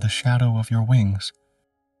rest under the shadow of your wings,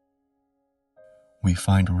 we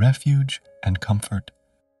find refuge and comfort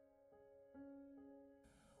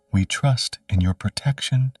We trust in your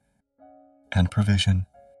protection and provision.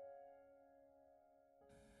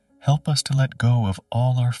 Help us to let go of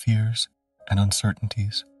all our fears and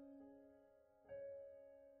uncertainties.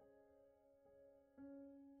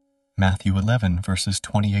 Matthew 11, verses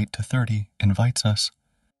 28 to 30 invites us,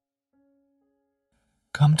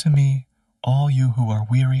 "Come to me, all you who are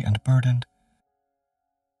weary and burdened,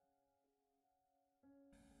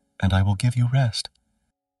 and I will give you rest.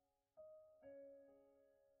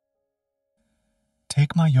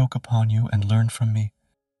 Take my yoke upon you and learn from me,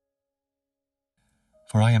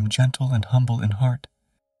 for I am gentle and humble in heart,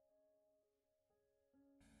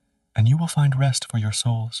 and you will find rest for your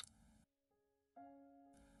souls.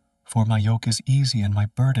 For my yoke is easy and my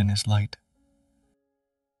burden is light."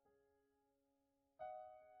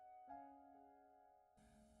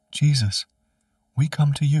 Jesus, we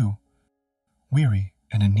come to you, weary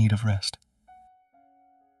and in need of rest.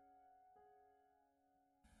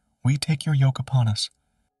 We take your yoke upon us,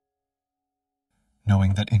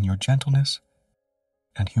 knowing that in your gentleness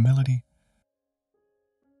and humility,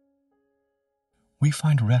 we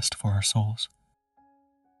find rest for our souls.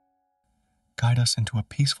 Guide us into a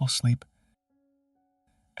peaceful sleep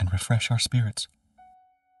and refresh our spirits.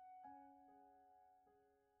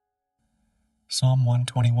 Psalm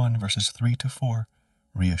 121, verses 3 to 4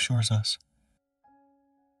 reassures us,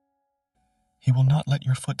 "He will not let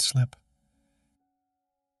your foot slip.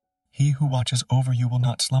 He who watches over you will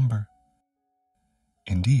not slumber.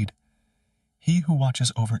 Indeed, he who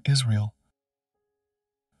watches over Israel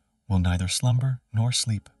will neither slumber nor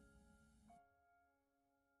sleep."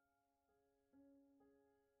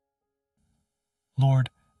 Lord,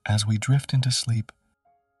 as we drift into sleep,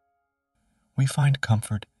 we find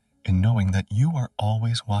comfort in knowing that you are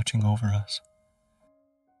always watching over us.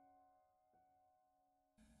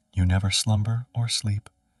 You never slumber or sleep.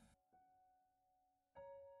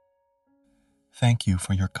 Thank you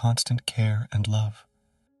for your constant care and love.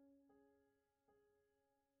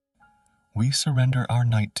 We surrender our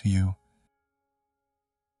night to you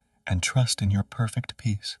and trust in your perfect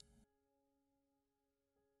peace.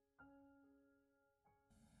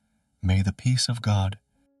 May the peace of God,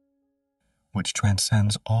 which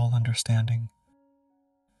transcends all understanding,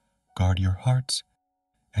 guard your hearts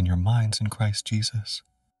and your minds in Christ Jesus.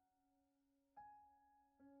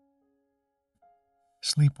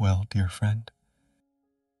 Sleep well, dear friend,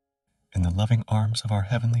 in the loving arms of our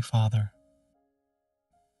Heavenly Father.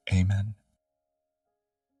 Amen.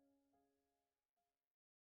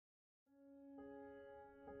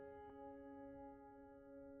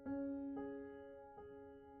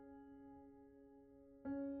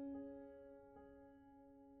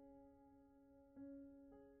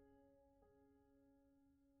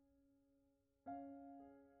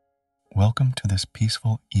 Welcome to this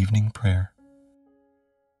peaceful evening prayer,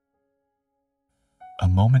 a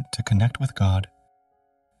moment to connect with God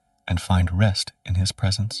and find rest in His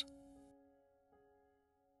presence.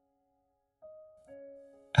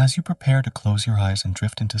 As you prepare to close your eyes and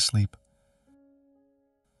drift into sleep,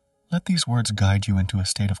 let these words guide you into a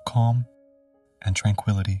state of calm and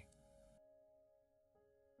tranquility.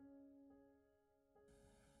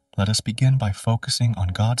 Let us begin by focusing on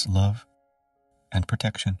God's love and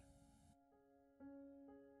protection.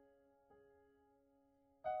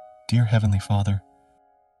 Dear Heavenly Father,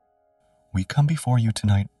 we come before you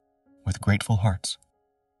tonight with grateful hearts.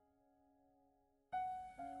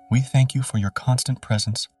 We thank you for your constant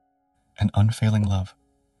presence and unfailing love.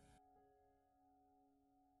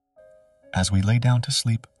 As we lay down to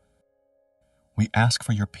sleep, we ask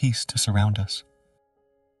for your peace to surround us.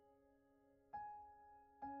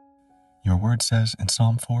 Your word says in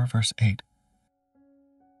Psalm 4, verse 8,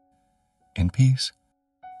 "In peace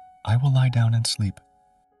I will lie down and sleep.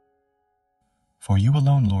 For you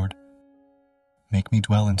alone, Lord, make me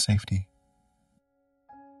dwell in safety."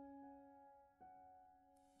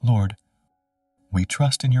 Lord, we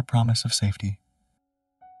trust in your promise of safety.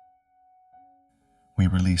 We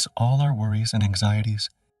release all our worries and anxieties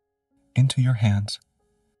into your hands.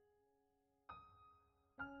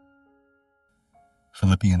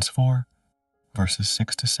 Phillippians 4, verses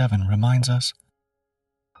 6 to 7 reminds us,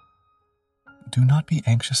 "Do not be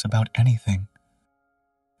anxious about anything,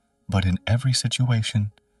 but in every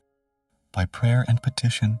situation, by prayer and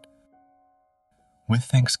petition, with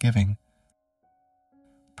thanksgiving,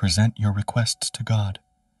 present your requests to God.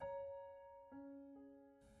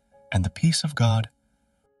 And the peace of God,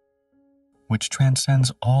 which transcends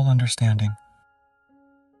all understanding,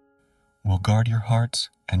 will guard your hearts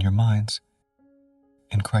and your minds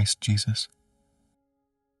in Christ Jesus."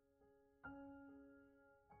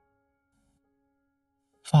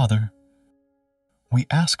 Father, We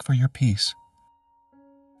ask for your peace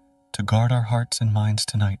to guard our hearts and minds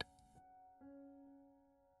tonight.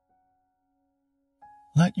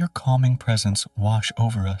 Let your calming presence wash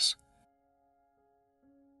over us,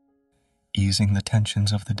 easing the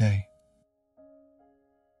tensions of the day.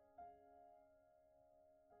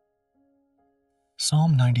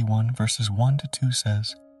 Psalm 91 verses 1 to 2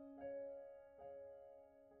 says,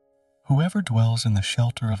 "Whoever dwells in the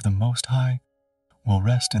shelter of the Most High will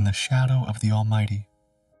rest in the shadow of the Almighty.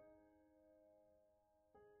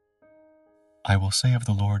 I will say of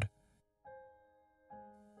the Lord,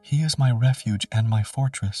 He is my refuge and my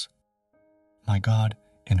fortress, my God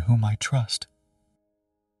in whom I trust."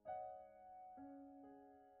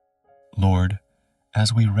 Lord,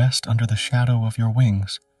 as we rest under the shadow of your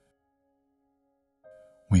wings,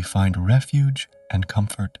 we find refuge and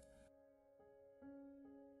comfort.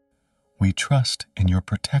 We trust in your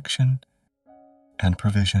protection and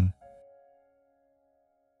provision.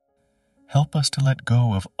 Help us to let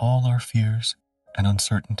go of all our fears and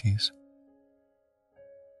uncertainties.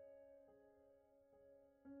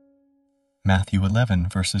 Matthew 11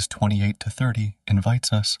 verses 28 to 30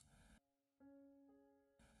 invites us,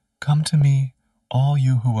 "Come to me, all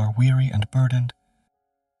you who are weary and burdened,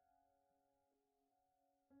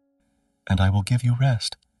 and I will give you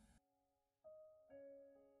rest.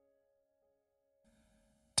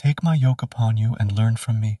 Take my yoke upon you and learn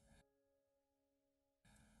from me,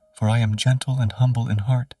 for I am gentle and humble in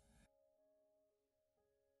heart,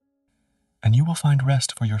 and you will find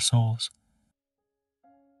rest for your souls.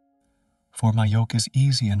 For my yoke is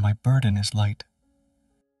easy and my burden is light."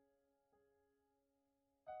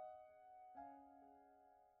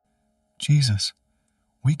 Jesus,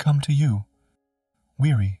 we come to you,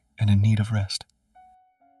 weary and in need of rest.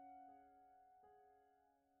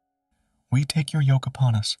 We take your yoke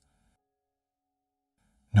upon us,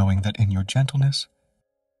 knowing that in your gentleness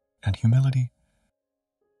and humility,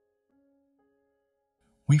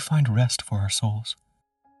 we find rest for our souls.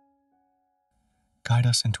 Guide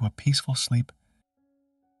us into a peaceful sleep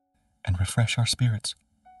and refresh our spirits.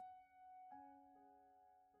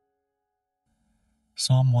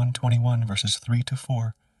 Psalm 121 verses 3 to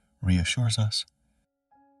 4 reassures us,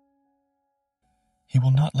 "He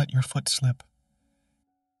will not let your foot slip.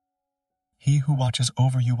 He who watches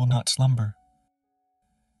over you will not slumber.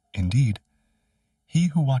 Indeed, he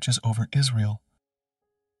who watches over Israel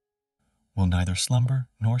will neither slumber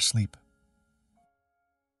nor sleep."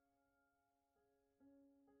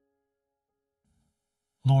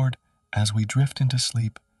 Lord, as we drift into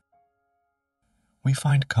sleep, we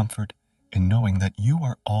find comfort in knowing that you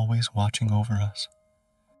are always watching over us.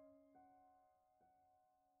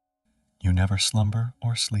 You never slumber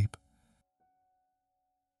or sleep.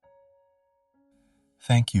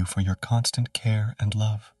 Thank you for your constant care and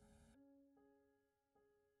love.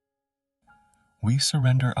 We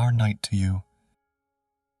surrender our night to you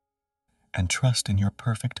and trust in your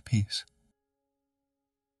perfect peace.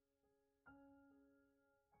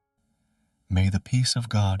 May the peace of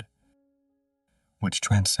God, which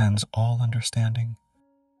transcends all understanding,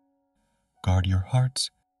 guard your hearts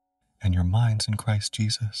and your minds in Christ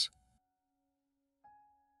Jesus.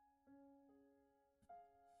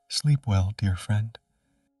 Sleep well, dear friend,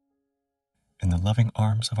 in the loving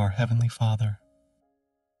arms of our Heavenly Father.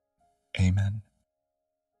 Amen.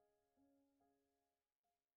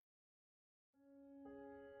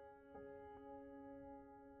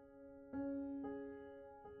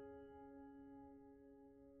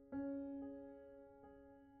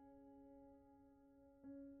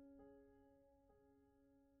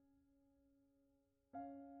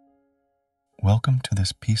 Welcome to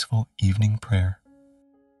this peaceful evening prayer,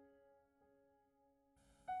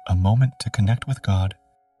 a moment to connect with God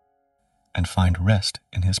and find rest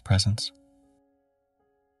in His presence.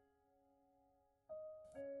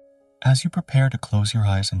 As you prepare to close your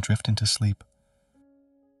eyes and drift into sleep,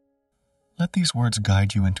 let these words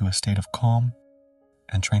guide you into a state of calm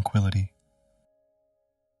and tranquility.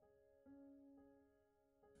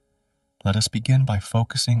 Let us begin by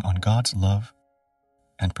focusing on God's love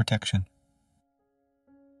and protection.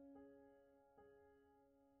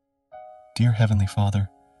 Dear Heavenly Father,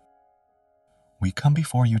 we come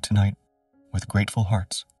before you tonight with grateful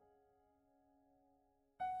hearts.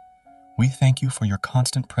 We thank you for your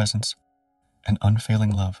constant presence and unfailing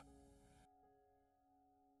love.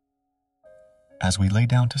 As we lay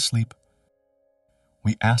down to sleep,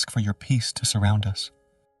 we ask for your peace to surround us.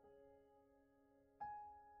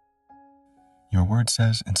 Your word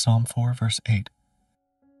says in Psalm 4 verse 8,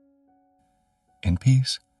 "In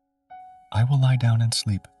peace I will lie down and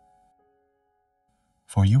sleep.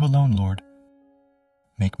 For you alone, Lord,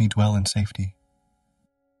 make me dwell in safety."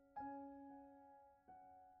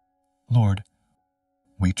 Lord,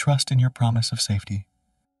 we trust in your promise of safety.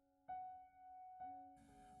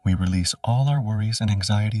 We release all our worries and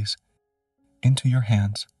anxieties into your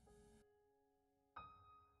hands.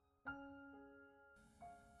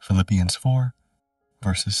 Philippians 4,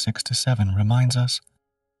 verses 6 to 7 reminds us,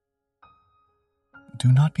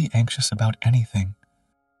 do not be anxious about anything,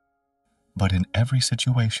 but in every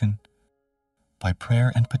situation, by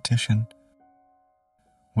prayer and petition,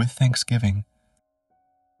 with thanksgiving,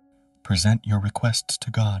 present your requests to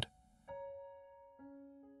God.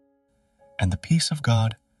 And the peace of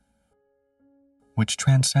God, which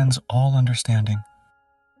transcends all understanding,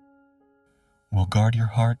 will guard your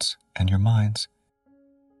hearts and your minds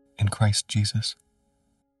in Christ Jesus.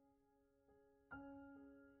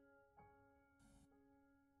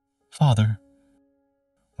 Father,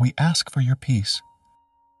 we ask for your peace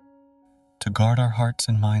to guard our hearts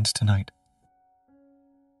and minds tonight.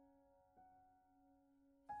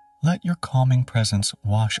 Let your calming presence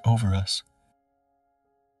wash over us,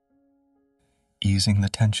 easing the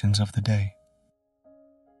tensions of the day.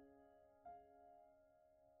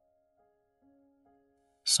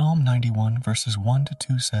 Psalm 91 verses 1 to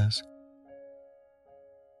 2 says,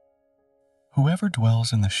 whoever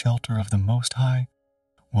dwells in the shelter of the Most High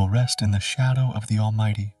will rest in the shadow of the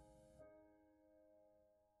Almighty.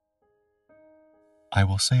 I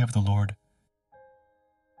will say of the Lord,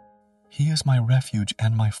 He is my refuge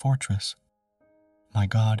and my fortress, my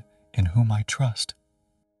God in whom I trust.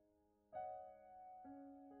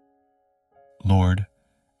 Lord,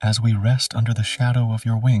 as we rest under the shadow of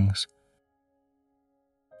your wings,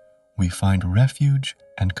 we find refuge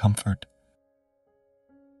and comfort.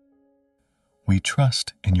 We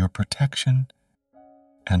trust in your protection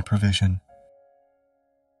and provision.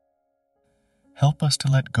 Help us to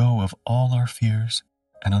let go of all our fears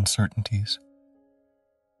and uncertainties.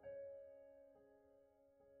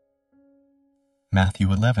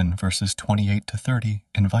 Matthew 11, verses 28 to 30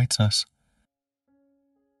 invites us,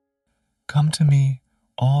 come to me,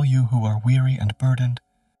 all you who are weary and burdened,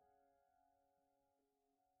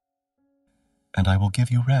 and I will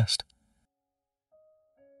give you rest.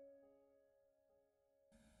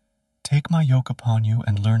 Take my yoke upon you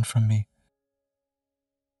and learn from me,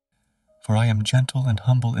 for I am gentle and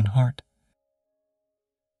humble in heart,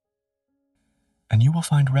 and you will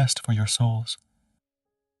find rest for your souls.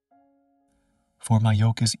 For my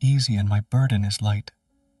yoke is easy and my burden is light.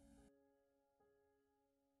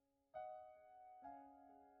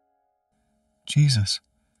 Jesus,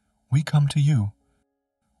 we come to you,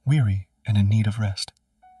 weary and in need of rest.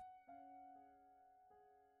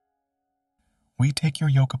 We take your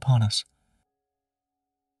yoke upon us,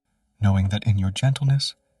 knowing that in your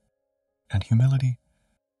gentleness and humility,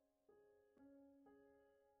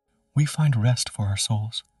 we find rest for our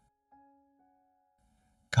souls.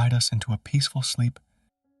 Guide us into a peaceful sleep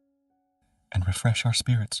and refresh our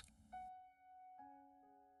spirits.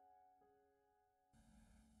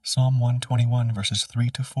 Psalm 121 verses 3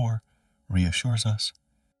 to 4 reassures us.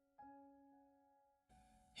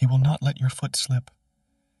 He will not let your foot slip.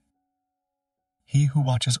 He who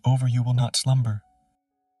watches over you will not slumber.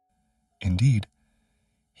 Indeed,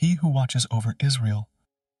 he who watches over Israel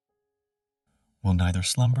will neither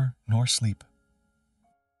slumber nor sleep.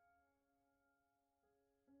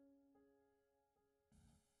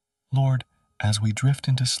 Lord, as we drift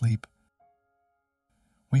into sleep,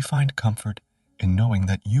 we find comfort in knowing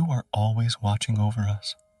that you are always watching over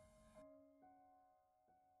us.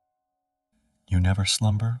 You never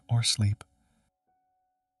slumber or sleep.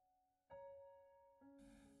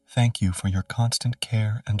 Thank you for your constant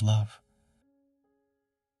care and love.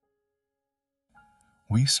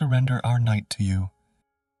 We surrender our night to you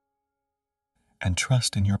and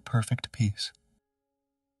trust in your perfect peace.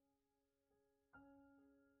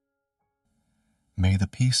 May the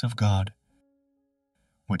peace of God,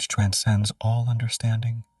 which transcends all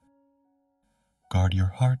understanding, guard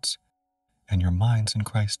your hearts and your minds in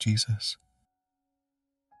Christ Jesus.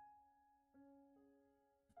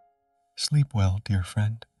 Sleep well, dear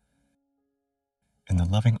friend, in the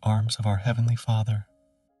loving arms of our Heavenly Father.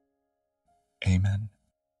 Amen.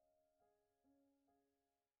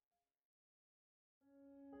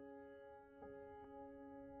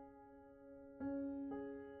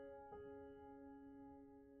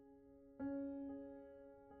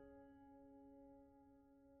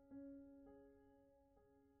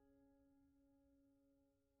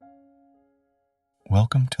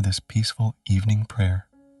 Welcome to this peaceful evening prayer.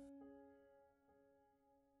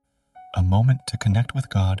 A moment to connect with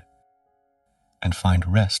God and find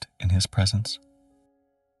rest in His presence.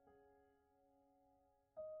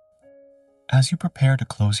 As you prepare to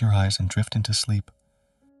close your eyes and drift into sleep,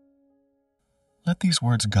 Let these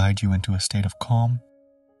words guide you into a state of calm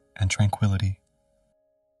and tranquility.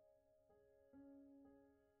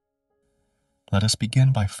 Let us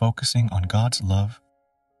begin by focusing on God's love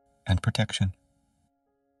and protection.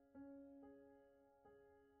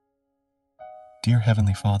 Dear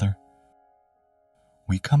Heavenly Father,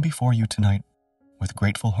 we come before you tonight with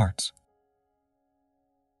grateful hearts.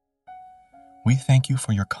 We thank you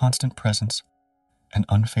for your constant presence and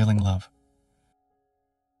unfailing love.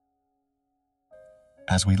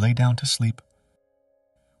 As we lay down to sleep,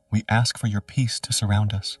 we ask for your peace to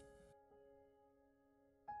surround us.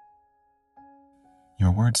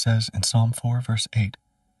 Your word says in Psalm 4, verse 8,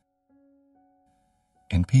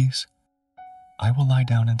 "In peace I will lie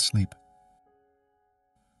down and sleep.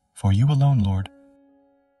 For you alone, Lord,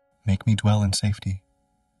 make me dwell in safety."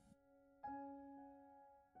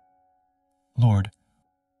 Lord,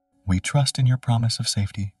 we trust in your promise of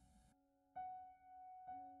safety.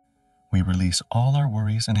 We release all our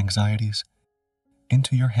worries and anxieties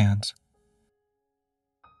into your hands.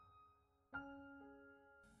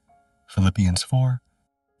 Philippians 4,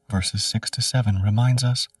 verses 6 to 7 reminds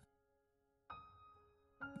us,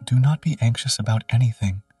 "Do not be anxious about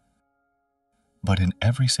anything, but in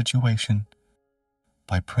every situation,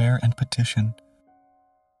 by prayer and petition,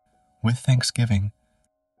 with thanksgiving,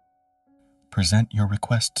 present your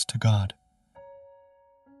requests to God.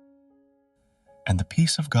 And the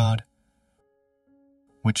peace of God,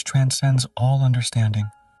 which transcends all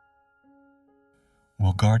understanding,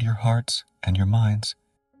 will guard your hearts and your minds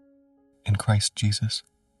in Christ Jesus."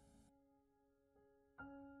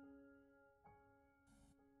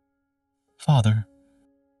 Father,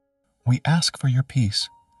 we ask for your peace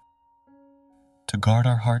to guard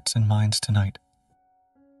our hearts and minds tonight.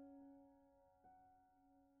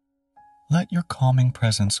 Let your calming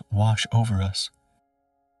presence wash over us,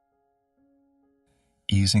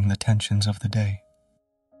 easing the tensions of the day.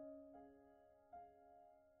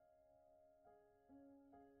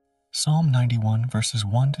 Psalm 91, verses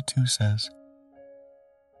 1 to 2 says,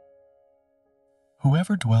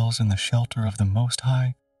 "Whoever dwells in the shelter of the Most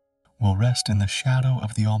High will rest in the shadow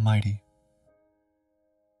of the Almighty.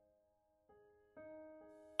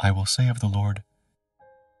 I will say of the Lord,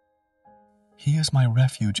 He is my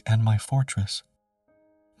refuge and my fortress,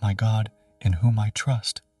 my God in whom I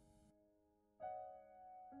trust."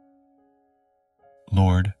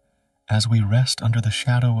 Lord, as we rest under the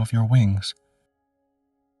shadow of your wings,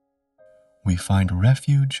 we find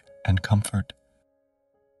refuge and comfort.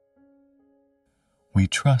 We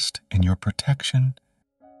trust in your protection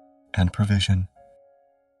and provision.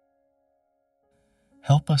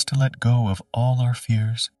 Help us to let go of all our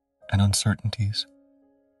fears and uncertainties.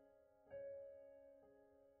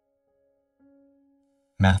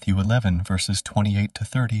 Matthew 11, verses 28 to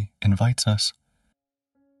 30 invites us,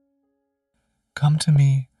 "Come to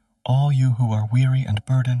me, all you who are weary and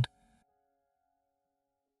burdened,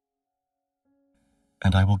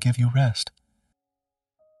 and I will give you rest.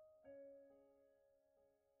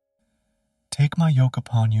 Take my yoke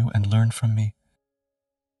upon you and learn from me,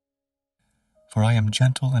 for I am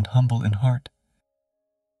gentle and humble in heart,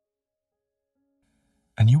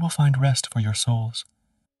 and you will find rest for your souls.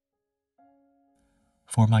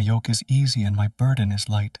 For my yoke is easy and my burden is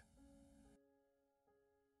light."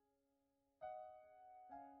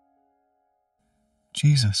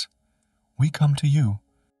 Jesus, we come to you,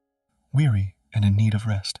 weary and in need of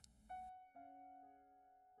rest.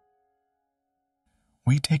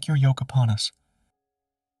 We take your yoke upon us,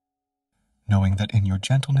 knowing that in your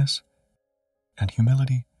gentleness and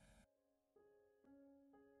humility,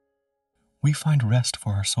 we find rest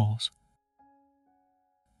for our souls.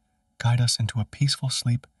 Guide us into a peaceful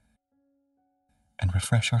sleep and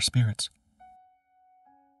refresh our spirits.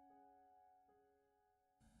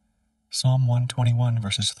 Psalm 121,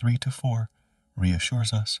 verses 3 to 4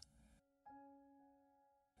 reassures us,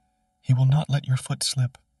 "He will not let your foot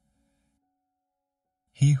slip.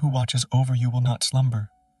 He who watches over you will not slumber.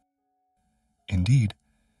 Indeed,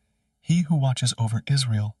 he who watches over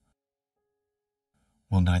Israel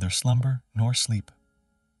will neither slumber nor sleep."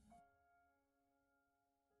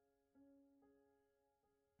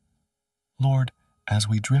 Lord, as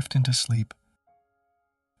we drift into sleep,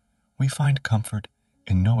 we find comfort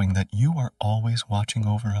in knowing that you are always watching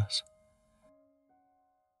over us.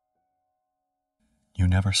 You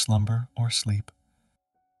never slumber or sleep.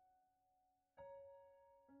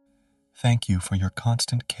 Thank you for your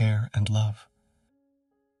constant care and love.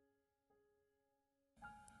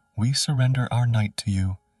 We surrender our night to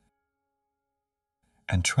you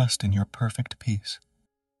and trust in your perfect peace.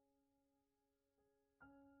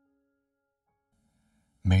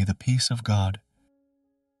 May the peace of God,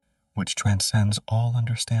 which transcends all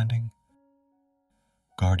understanding,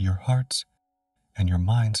 guard your hearts and your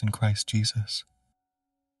minds in Christ Jesus.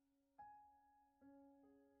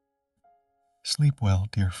 Sleep well,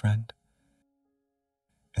 dear friend,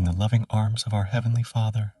 in the loving arms of our Heavenly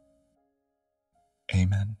Father.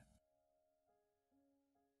 Amen.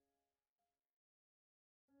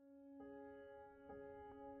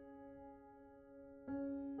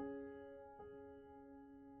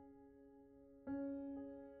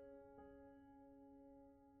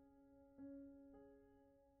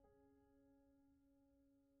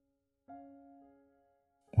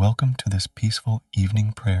 Welcome to this peaceful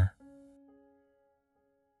evening prayer,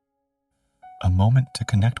 a moment to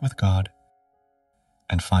connect with God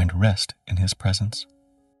and find rest in His presence.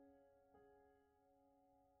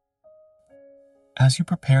 As you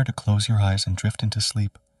prepare to close your eyes and drift into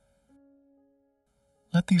sleep,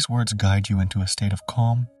 let these words guide you into a state of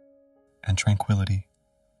calm and tranquility.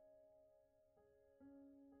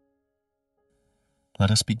 Let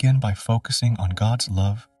us begin by focusing on God's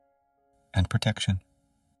love and protection.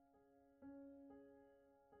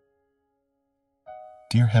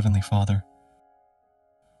 Dear Heavenly Father,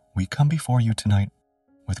 we come before you tonight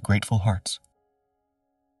with grateful hearts.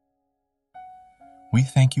 We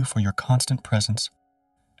thank you for your constant presence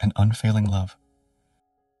and unfailing love.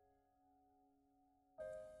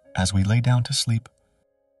 As we lay down to sleep,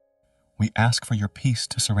 we ask for your peace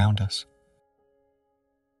to surround us.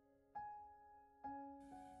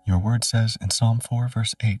 Your word says in Psalm 4,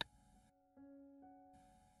 verse 8,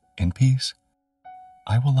 "In peace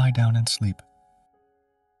I will lie down and sleep.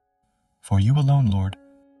 For you alone, Lord,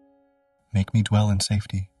 make me dwell in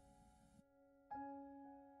safety."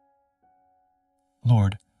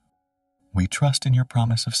 Lord, we trust in your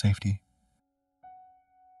promise of safety.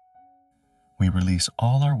 We release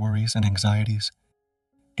all our worries and anxieties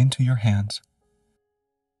into your hands.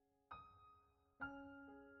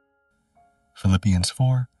 Phillippians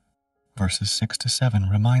 4, verses 6 to 7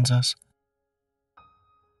 reminds us,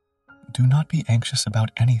 "Do not be anxious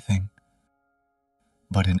about anything,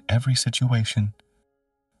 but in every situation,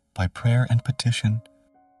 by prayer and petition,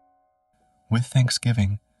 with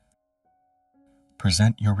thanksgiving,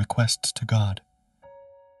 present your requests to God.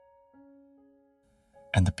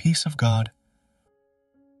 And the peace of God,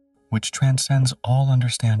 which transcends all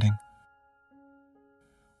understanding,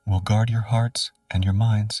 will guard your hearts and your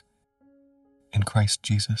minds in Christ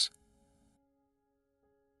Jesus."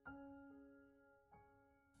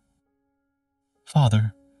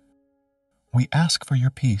 Father, we ask for your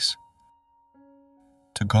peace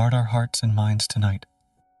to guard our hearts and minds tonight.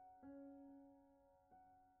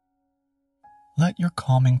 Let your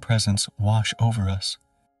calming presence wash over us,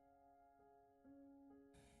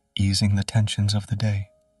 easing the tensions of the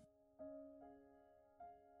day.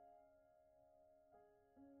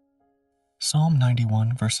 Psalm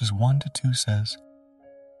 91, verses 1 to 2 says,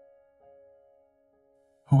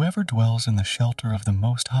 "Whoever dwells in the shelter of the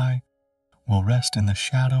Most High will rest in the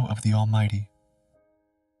shadow of the Almighty.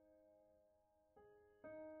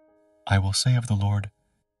 I will say of the Lord,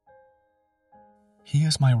 He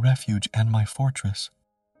is my refuge and my fortress,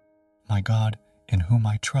 my God in whom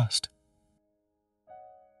I trust."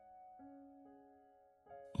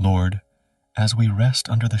 Lord, as we rest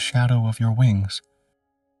under the shadow of your wings,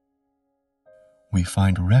 we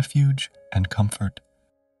find refuge and comfort.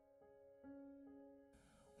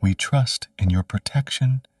 We trust in your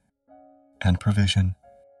protection and provision.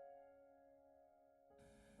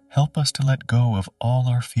 Help us to let go of all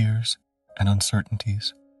our fears and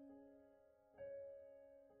uncertainties.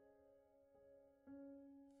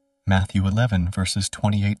 Matthew 11, verses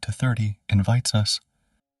 28 to 30 invites us,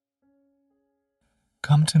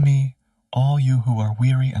 "Come to me, all you who are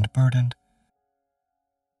weary and burdened,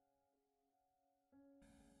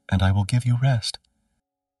 and I will give you rest.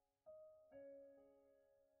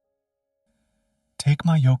 Take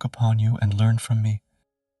my yoke upon you and learn from me,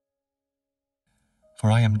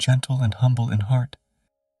 for I am gentle and humble in heart,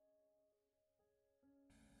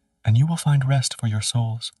 and you will find rest for your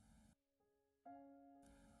souls.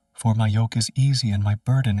 For my yoke is easy and my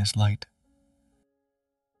burden is light."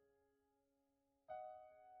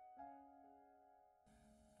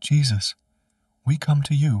 Jesus, we come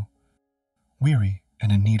to you, weary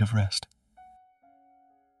and in need of rest.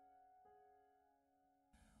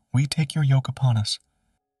 We take your yoke upon us,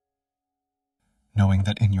 knowing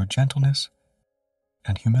that in your gentleness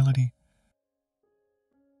and humility,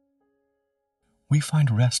 we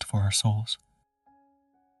find rest for our souls.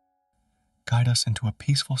 Guide us into a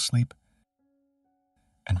peaceful sleep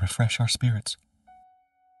and refresh our spirits.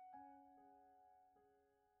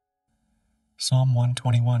 Psalm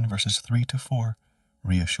 121, verses 3 to 4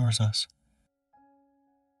 reassures us.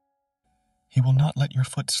 He will not let your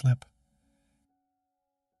foot slip.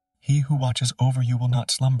 He who watches over you will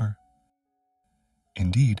not slumber.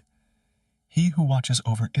 Indeed, he who watches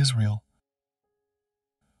over Israel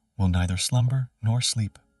will neither slumber nor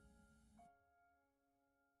sleep.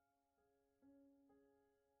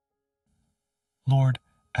 Lord,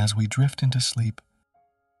 as we drift into sleep,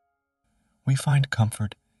 we find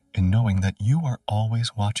comfort in knowing that you are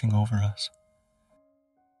always watching over us.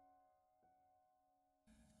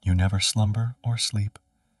 You never slumber or sleep.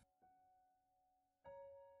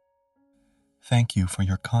 Thank you for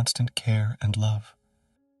your constant care and love.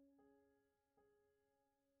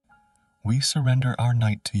 We surrender our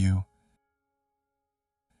night to you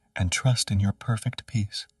and trust in your perfect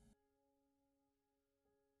peace.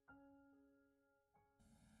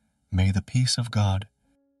 May the peace of God,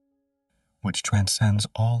 which transcends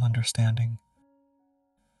all understanding,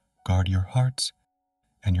 guard your hearts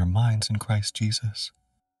and your minds in Christ Jesus.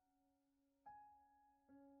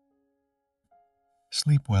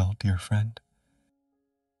 Sleep well, dear friend,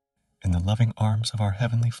 in the loving arms of our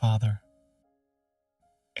Heavenly Father.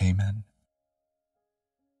 Amen.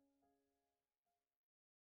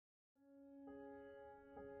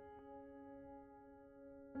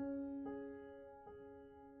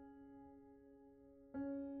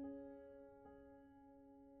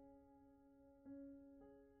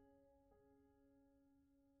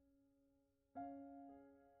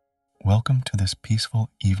 Welcome to this peaceful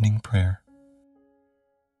evening prayer,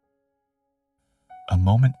 a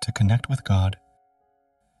moment to connect with God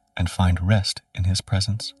and find rest in His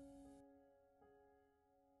presence.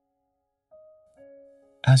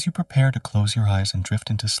 As you prepare to close your eyes and drift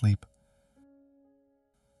into sleep,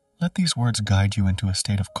 let these words guide you into a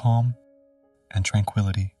state of calm and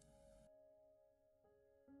tranquility.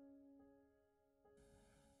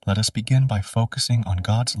 Let us begin by focusing on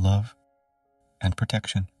God's love and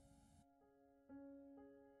protection.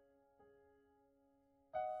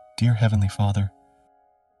 Dear Heavenly Father,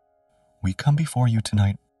 we come before you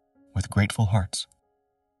tonight with grateful hearts.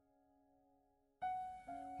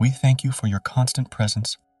 We thank you for your constant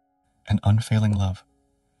presence and unfailing love.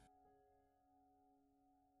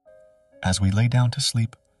 As we lay down to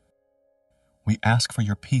sleep, we ask for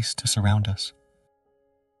your peace to surround us.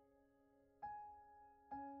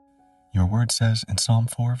 Your word says in Psalm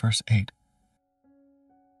 4, verse 8,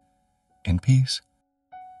 "In peace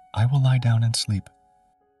I will lie down and sleep.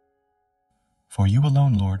 For you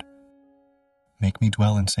alone, Lord, make me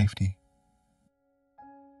dwell in safety."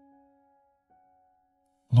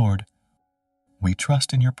 Lord, we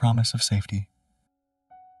trust in your promise of safety.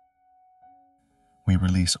 We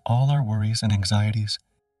release all our worries and anxieties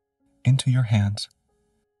into your hands.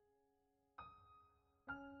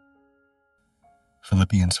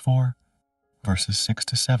 Phillippians 4, verses 6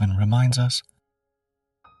 to 7 reminds us,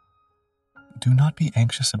 "Do not be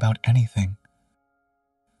anxious about anything,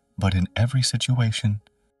 but in every situation,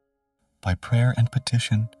 by prayer and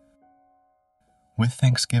petition, with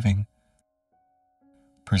thanksgiving,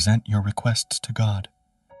 present your requests to God.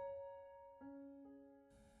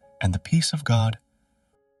 And the peace of God,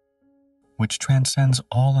 which transcends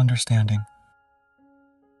all understanding,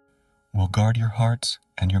 will guard your hearts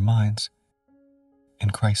and your minds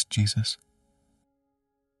in Christ Jesus."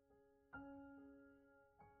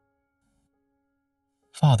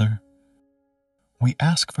 Father, we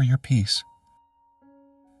ask for your peace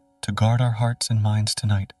to guard our hearts and minds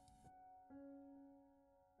tonight.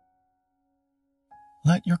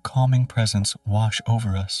 Let your calming presence wash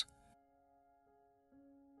over us,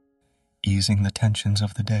 easing the tensions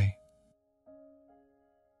of the day.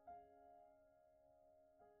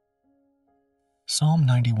 Psalm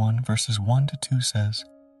 91, verses 1 to 2 says,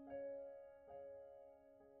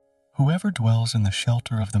 "Whoever dwells in the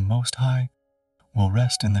shelter of the Most High will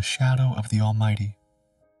rest in the shadow of the Almighty.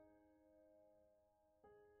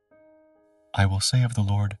 I will say of the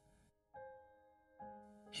Lord,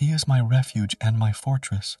 He is my refuge and my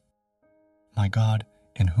fortress, my God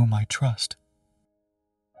in whom I trust."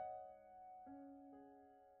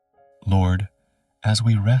 Lord, as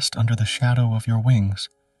we rest under the shadow of your wings,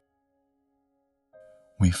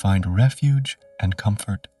 we find refuge and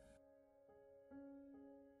comfort.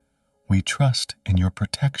 We trust in your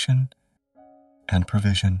protection and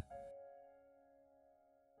provision.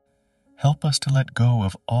 Help us to let go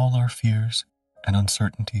of all our fears and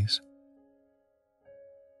uncertainties.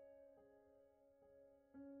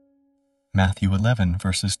 Matthew 11,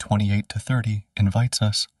 verses 28 to 30 invites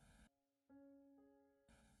us,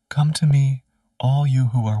 "Come to me, all you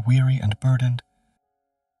who are weary and burdened,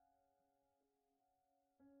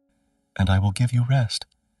 and I will give you rest.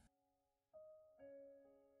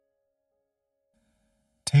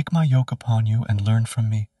 Take my yoke upon you and learn from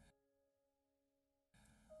me,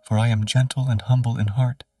 for I am gentle and humble in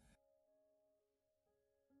heart,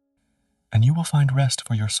 and you will find rest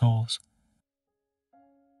for your souls.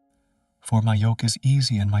 For my yoke is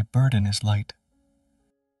easy and my burden is light.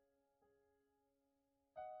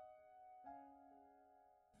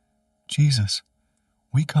 Jesus,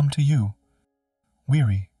 we come to you,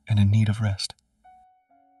 weary and in need of rest.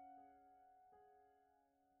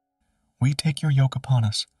 We take your yoke upon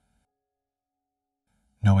us,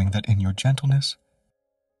 knowing that in your gentleness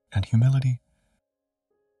and humility,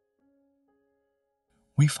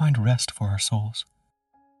 we find rest for our souls.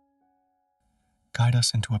 Guide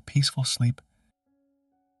us into a peaceful sleep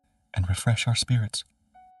and refresh our spirits.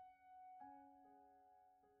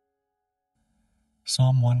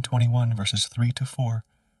 Psalm 121 verses 3 to 4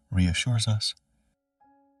 reassures us.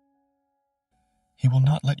 He will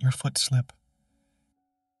not let your foot slip.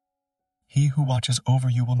 He who watches over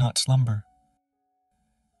you will not slumber.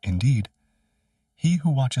 Indeed, he who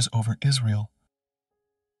watches over Israel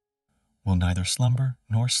will neither slumber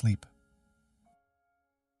nor sleep.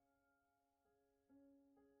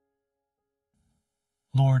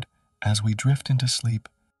 Lord, as we drift into sleep,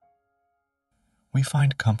 we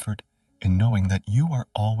find comfort in knowing that you are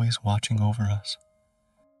always watching over us.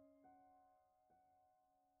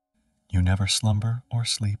 You never slumber or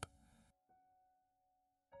sleep.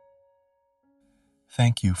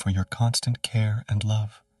 Thank you for your constant care and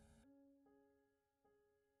love.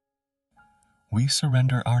 We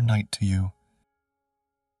surrender our night to you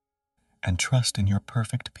and trust in your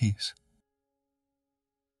perfect peace.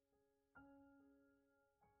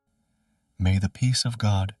 May the peace of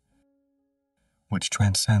God, which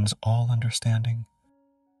transcends all understanding,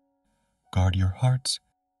 guard your hearts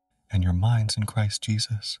and your minds in Christ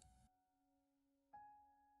Jesus.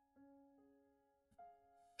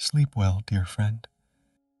 Sleep well, dear friend,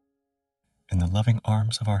 in the loving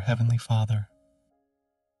arms of our Heavenly Father.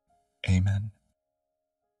 Amen.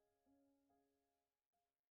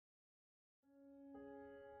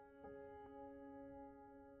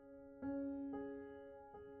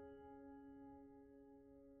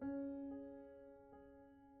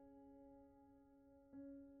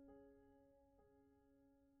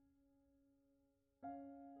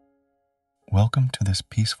 Welcome to this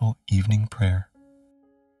peaceful evening prayer,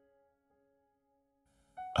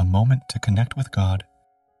 a moment to connect with God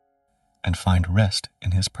and find rest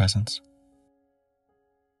in His presence.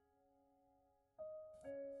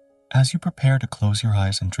 As you prepare to close your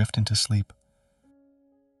eyes and drift into sleep,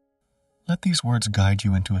 let these words guide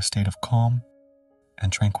you into a state of calm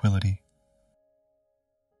and tranquility.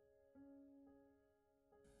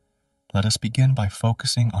 Let us begin by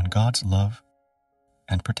focusing on God's love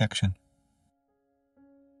and protection.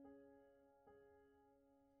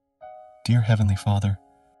 Dear Heavenly Father,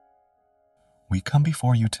 we come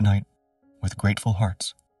before you tonight with grateful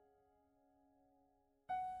hearts.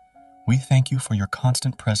 We thank you for your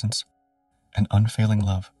constant presence and unfailing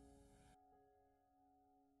love.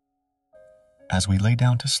 As we lay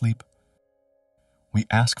down to sleep, we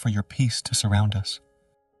ask for your peace to surround us.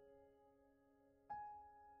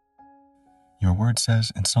 Your word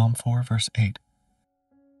says in Psalm 4 verse 8,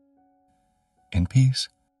 "In peace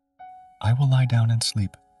I will lie down and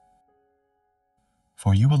sleep.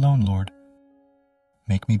 For you alone, Lord,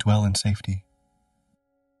 make me dwell in safety."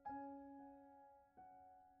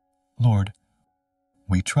 Lord,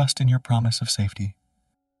 we trust in your promise of safety.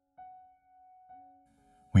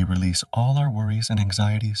 We release all our worries and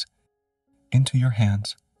anxieties into your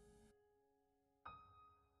hands.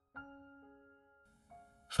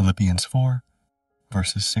 Phillippians 4,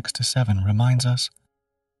 verses 6 to 7 reminds us,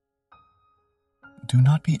 "Do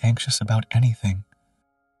not be anxious about anything,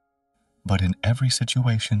 but in every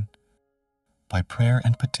situation, by prayer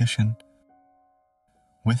and petition,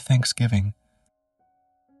 with thanksgiving,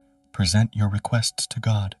 present your requests to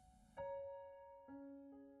God.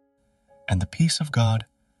 And the peace of God,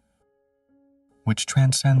 which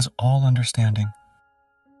transcends all understanding,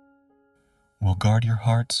 will guard your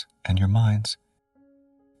hearts and your minds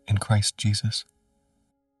in Christ Jesus."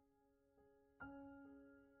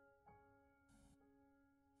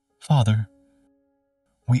 Father,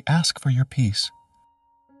 we ask for your peace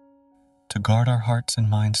to guard our hearts and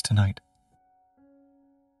minds tonight.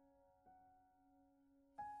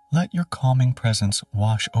 Let your calming presence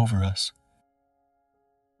wash over us,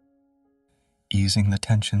 easing the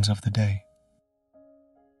tensions of the day.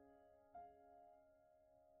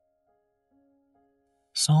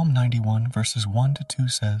 Psalm 91 verses 1 to 2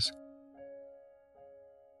 says,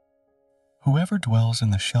 "Whoever dwells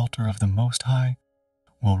in the shelter of the Most High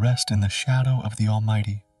will rest in the shadow of the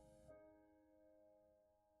Almighty.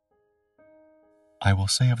 I will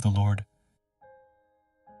say of the Lord,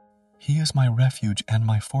 He is my refuge and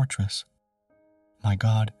my fortress, my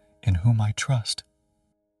God in whom I trust.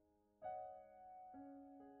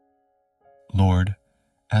 Lord,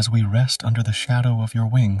 as we rest under the shadow of your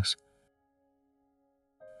wings,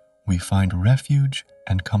 we find refuge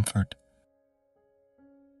and comfort.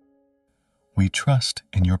 We trust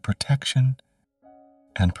in your protection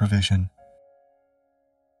and provision.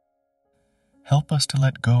 Help us to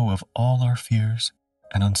let go of all our fears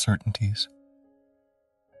and uncertainties.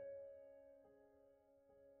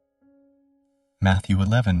 Matthew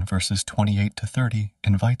 11, verses 28 to 30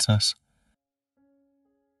 invites us,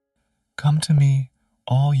 "Come to me,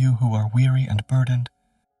 all you who are weary and burdened,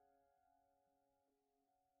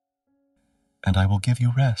 and I will give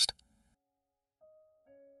you rest.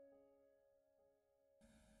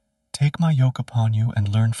 Take my yoke upon you and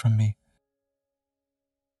learn from me,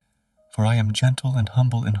 for I am gentle and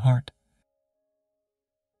humble in heart,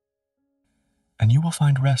 and you will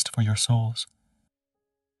find rest for your souls.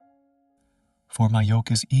 For my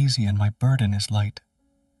yoke is easy and my burden is light."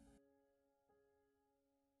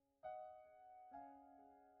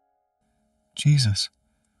 Jesus,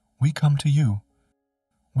 we come to you,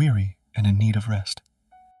 weary and in need of rest.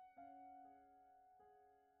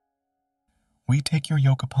 We take your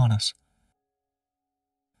yoke upon us,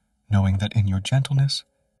 knowing that in your gentleness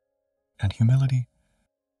and humility,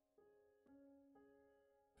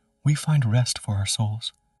 we find rest for our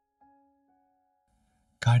souls.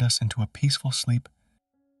 Guide us into a peaceful sleep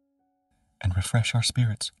and refresh our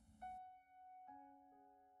spirits.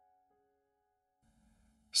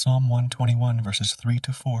 Psalm 121, verses 3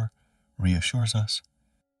 to 4 reassures us,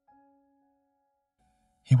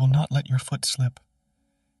 "He will not let your foot slip.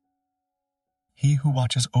 He who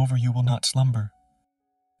watches over you will not slumber.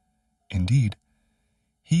 Indeed,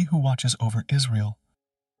 he who watches over Israel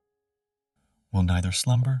will neither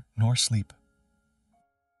slumber nor sleep."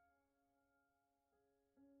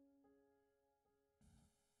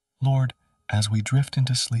 Lord, as we drift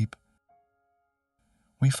into sleep,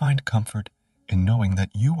 we find comfort in knowing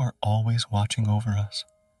that you are always watching over us.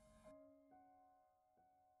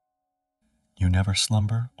 You never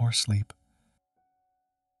slumber or sleep.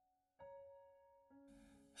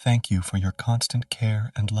 Thank you for your constant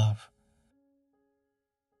care and love.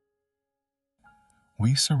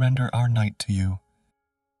 We surrender our night to you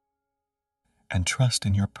and trust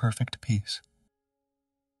in your perfect peace.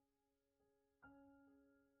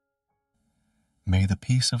 May the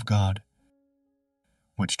peace of God,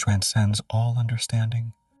 which transcends all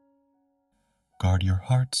understanding, guard your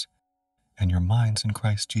hearts and your minds in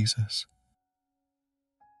Christ Jesus.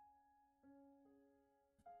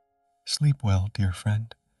 Sleep well, dear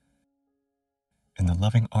friend, in the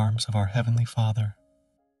loving arms of our Heavenly Father.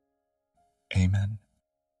 Amen.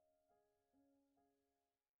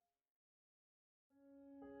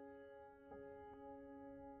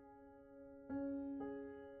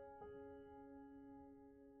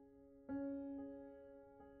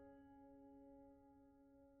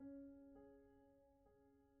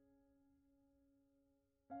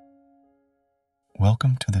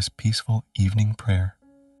 Welcome to this peaceful evening prayer,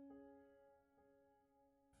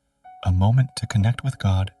 a moment to connect with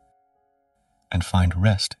God and find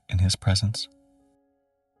rest in His presence.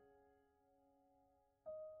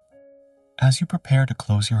 As you prepare to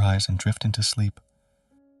close your eyes and drift into sleep,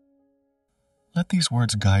 let these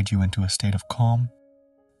words guide you into a state of calm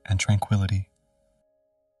and tranquility.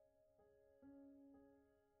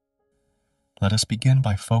 Let us begin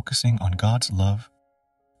by focusing on God's love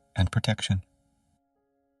and protection.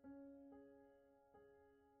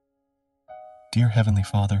 Dear Heavenly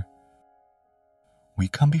Father, we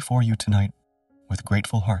come before you tonight with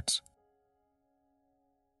grateful hearts.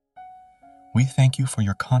 We thank you for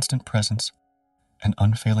your constant presence and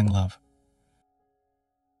unfailing love.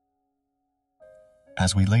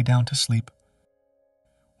 As we lay down to sleep,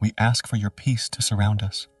 we ask for your peace to surround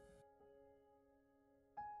us.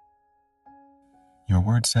 Your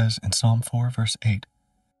word says in Psalm 4, verse 8,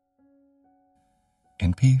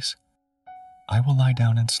 "In peace I will lie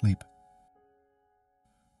down and sleep.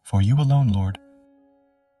 For you alone, Lord,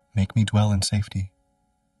 make me dwell in safety."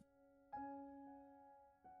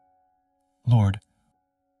 Lord,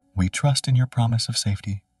 we trust in your promise of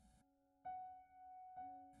safety.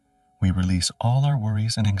 We release all our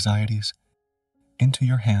worries and anxieties into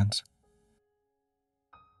your hands.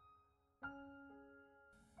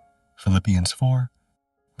 Phillippians 4,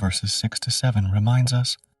 verses 6 to 7 reminds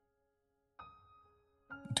us,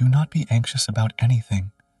 "Do not be anxious about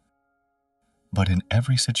anything, but in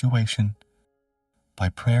every situation, by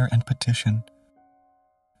prayer and petition,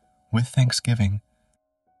 with thanksgiving,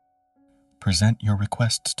 present your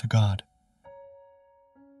requests to God.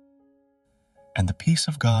 And the peace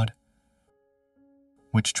of God,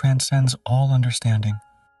 which transcends all understanding,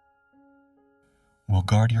 will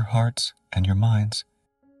guard your hearts and your minds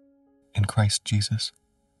in Christ Jesus.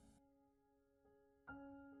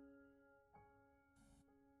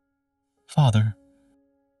 Father,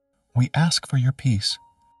 we ask for your peace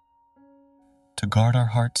to guard our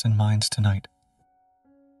hearts and minds tonight.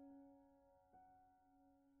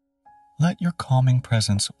 Let your calming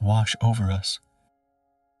presence wash over us,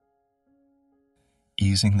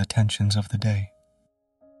 easing the tensions of the day.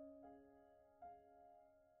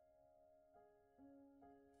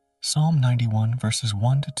 Psalm 91 verses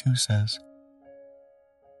 1 to 2 says,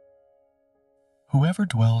 "Whoever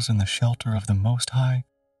dwells in the shelter of the Most High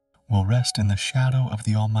will rest in the shadow of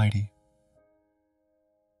the Almighty.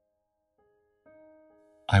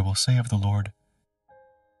 I will say of the Lord,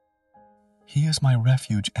 He is my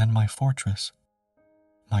refuge and my fortress,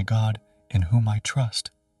 my God in whom I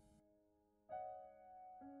trust."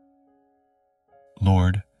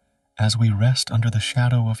 Lord, as we rest under the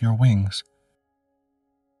shadow of your wings,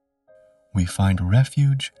 we find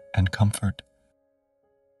refuge and comfort.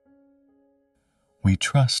 We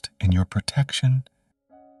trust in your protection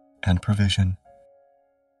and provision.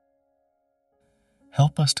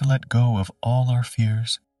 Help us to let go of all our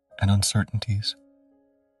fears and uncertainties.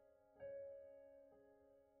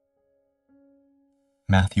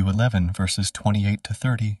 Matthew 11 verses 28 to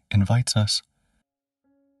 30 invites us,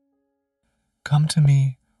 "Come to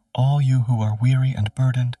me, all you who are weary and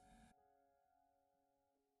burdened,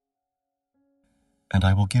 and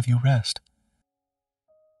I will give you rest.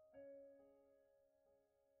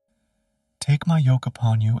 Take my yoke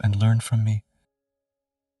upon you and learn from me,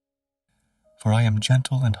 for I am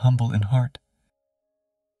gentle and humble in heart,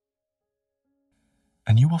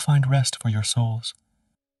 and you will find rest for your souls.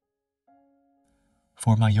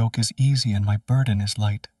 For my yoke is easy and my burden is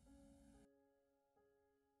light."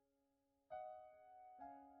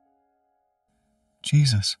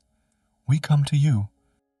 Jesus, we come to you,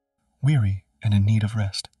 weary and in need of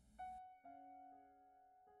rest.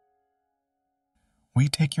 We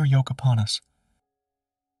take your yoke upon us,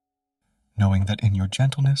 knowing that in your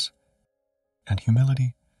gentleness and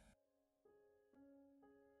humility,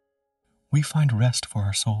 we find rest for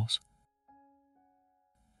our souls.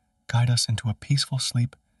 Guide us into a peaceful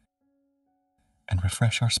sleep and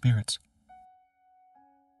refresh our spirits.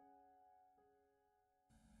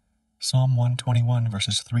 Psalm 121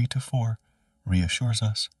 verses 3 to 4 reassures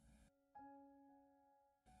us,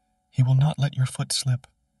 "He will not let your foot slip.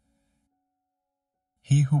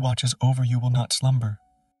 He who watches over you will not slumber.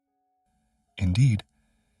 Indeed,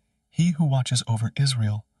 he who watches over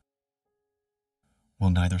Israel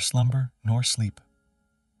will neither slumber nor sleep."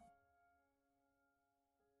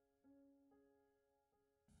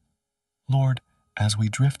 Lord, as we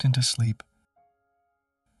drift into sleep,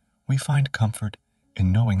 we find comfort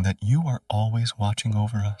in knowing that you are always watching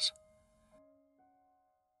over us.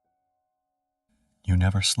 You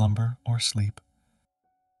never slumber or sleep.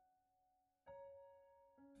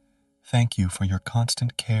 Thank you for your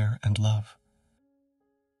constant care and love.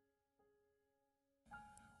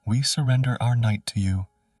 We surrender our night to you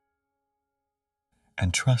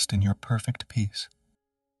and trust in your perfect peace.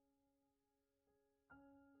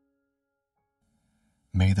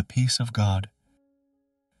 May the peace of God,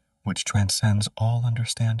 which transcends all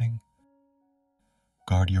understanding,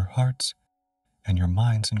 guard your hearts and your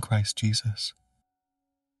minds in Christ Jesus.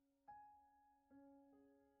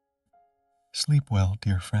 Sleep well,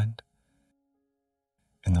 dear friend,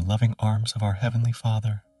 in the loving arms of our Heavenly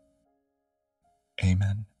Father.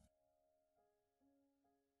 Amen.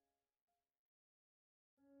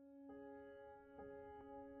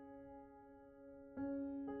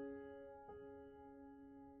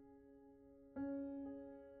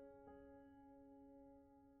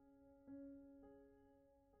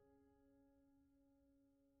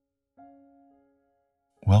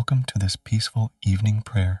 Welcome to this peaceful evening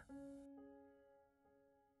prayer,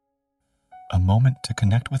 a moment to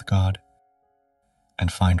connect with God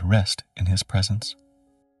and find rest in His presence.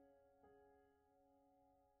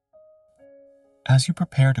 As you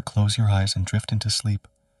prepare to close your eyes and drift into sleep,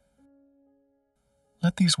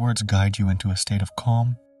 let these words guide you into a state of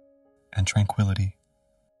calm and tranquility.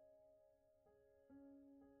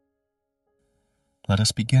 Let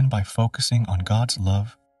us begin by focusing on God's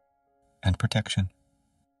love and protection.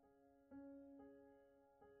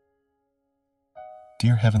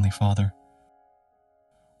 Dear Heavenly Father,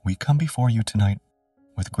 we come before you tonight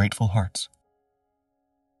with grateful hearts.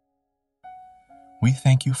 We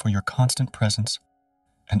thank you for your constant presence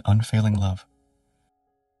and unfailing love.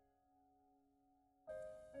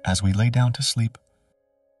 As we lay down to sleep,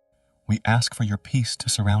 we ask for your peace to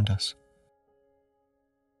surround us.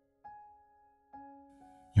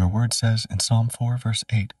 Your word says in Psalm 4, verse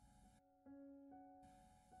 8,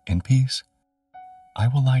 "In peace I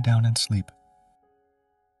will lie down and sleep.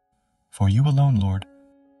 For you alone, Lord,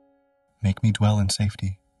 make me dwell in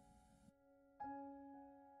safety."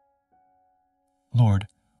 Lord,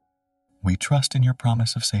 we trust in your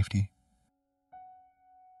promise of safety.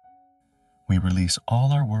 We release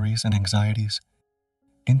all our worries and anxieties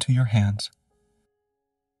into your hands.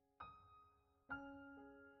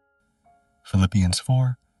 Philippians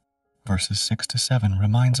 4, verses 6 to 7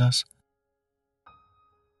 reminds us,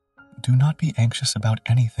 "Do not be anxious about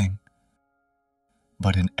anything,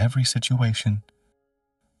 but in every situation,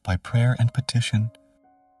 by prayer and petition,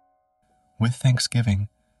 with thanksgiving,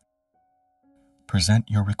 present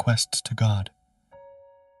your requests to God.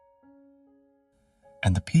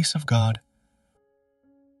 And the peace of God,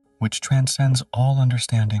 which transcends all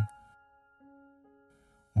understanding,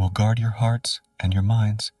 will guard your hearts and your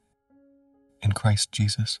minds in Christ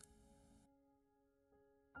Jesus."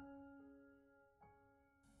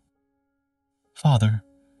 Father,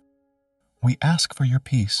 we ask for your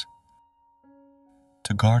peace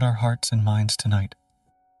to guard our hearts and minds tonight.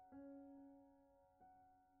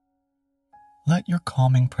 Let your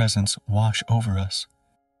calming presence wash over us,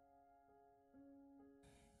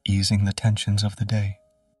 easing the tensions of the day.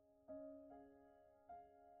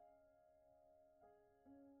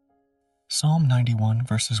 Psalm 91,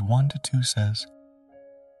 verses 1 to 2 says,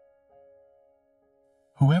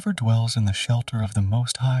 "Whoever dwells in the shelter of the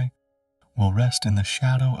Most High will rest in the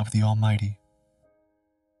shadow of the Almighty.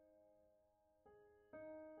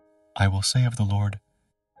 I will say of the Lord,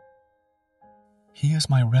 He is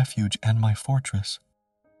my refuge and my fortress,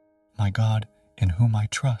 my God in whom I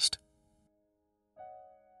trust."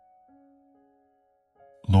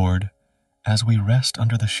 Lord, as we rest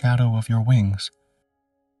under the shadow of your wings,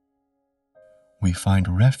 we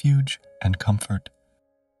find refuge and comfort.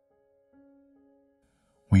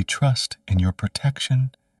 We trust in your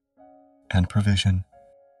protection and provision.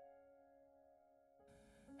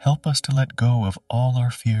 Help us to let go of all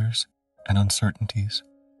our fears and uncertainties.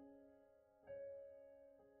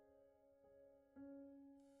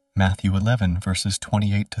 Matthew 11, verses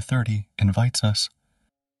 28 to 30 invites us,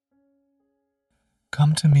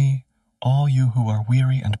 "Come to me, all you who are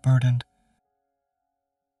weary and burdened,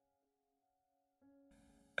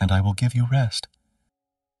 and I will give you rest.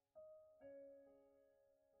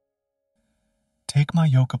 Take my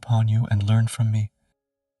yoke upon you and learn from me,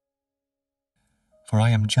 for I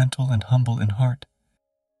am gentle and humble in heart,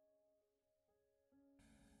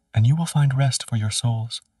 and you will find rest for your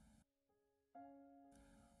souls.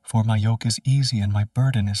 For my yoke is easy and my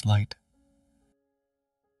burden is light."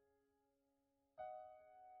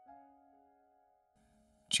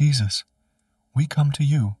 Jesus, we come to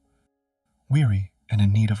you, weary and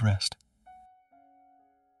in need of rest.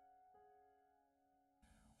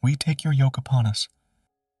 We take your yoke upon us,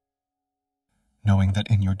 knowing that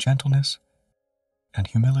in your gentleness and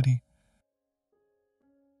humility,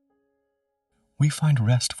 we find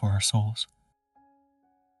rest for our souls.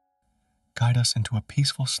 Guide us into a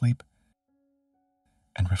peaceful sleep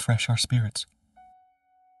and refresh our spirits.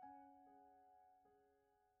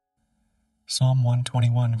 Psalm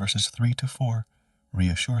 121, verses 3 to 4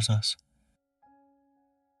 reassures us,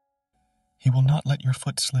 "He will not let your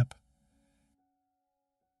foot slip.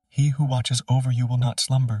 He who watches over you will not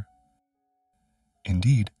slumber.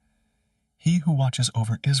 Indeed, he who watches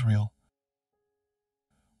over Israel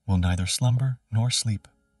will neither slumber nor sleep."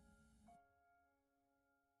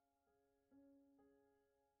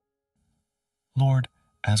 Lord,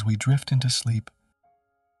 as we drift into sleep,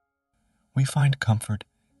 we find comfort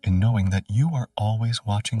in knowing that you are always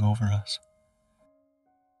watching over us.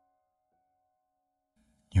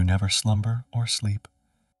 You never slumber or sleep.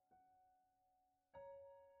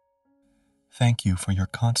 Thank you for your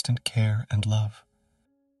constant care and love.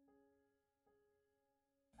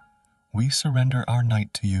 We surrender our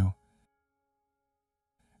night to you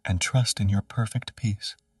and trust in your perfect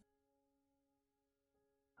peace.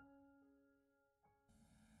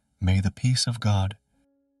 May the peace of God,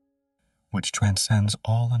 which transcends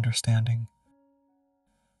all understanding,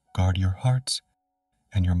 guard your hearts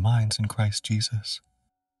and your minds in Christ Jesus.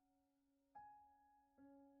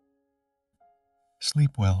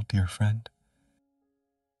 Sleep well, dear friend,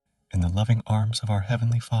 in the loving arms of our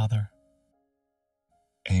Heavenly Father.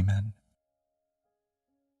 Amen.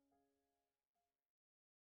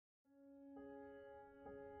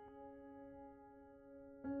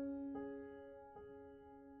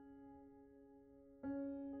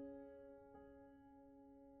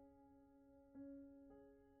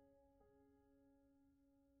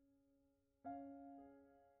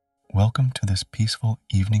 welcome to this peaceful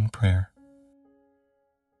evening prayer,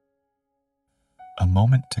 a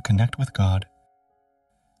moment to connect with God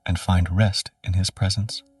and find rest in His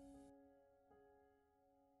presence.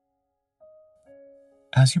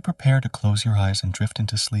 As you prepare to close your eyes and drift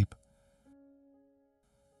into sleep,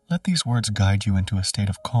 let these words guide you into a state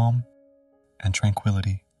of calm and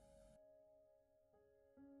tranquility.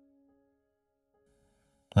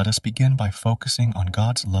 Let us begin by focusing on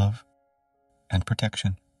God's love and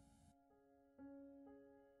protection.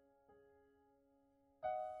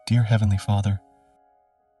 Dear Heavenly Father,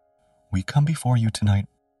 we come before you tonight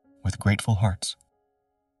with grateful hearts.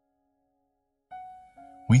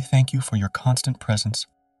 We thank you for your constant presence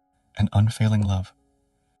and unfailing love.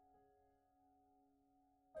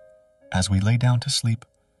 As we lay down to sleep,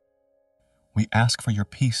 we ask for your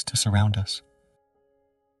peace to surround us.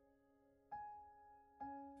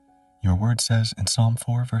 Your word says in Psalm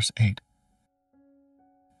 4, verse 8,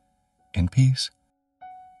 "In peace,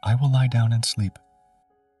 I will lie down and sleep.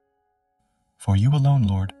 For you alone,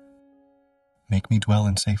 Lord, make me dwell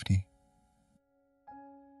in safety."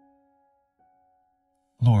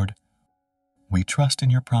 Lord, we trust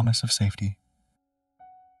in your promise of safety.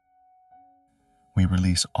 We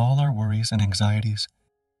release all our worries and anxieties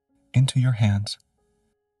into your hands.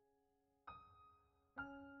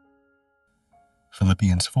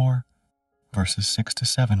 Phillippians 4, verses 6 to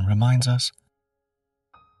 7 reminds us,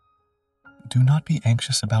 "Do not be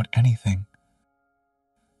anxious about anything,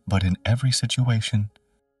 but in every situation,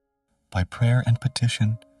 by prayer and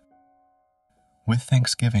petition, with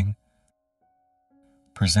thanksgiving,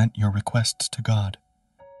 present your requests to God.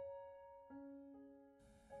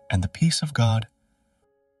 And the peace of God,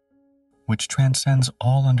 which transcends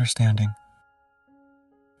all understanding,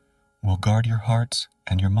 will guard your hearts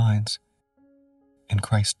and your minds in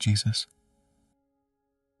Christ Jesus."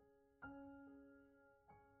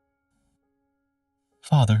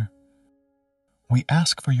 Father, we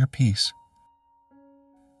ask for your peace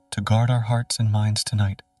to guard our hearts and minds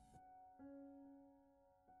tonight.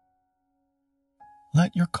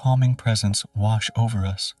 Let your calming presence wash over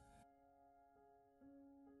us,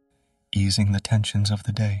 easing the tensions of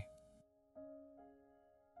the day.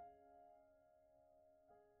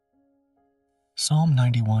 Psalm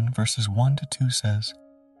 91, verses 1 to 2 says,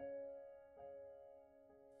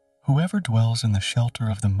 "Whoever dwells in the shelter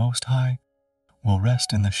of the Most High will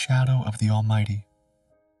rest in the shadow of the Almighty.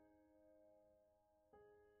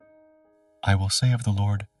 I will say of the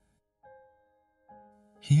Lord,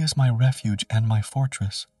 He is my refuge and my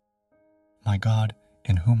fortress, my God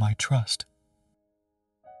in whom I trust."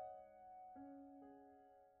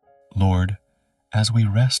 Lord, as we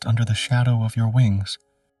rest under the shadow of your wings,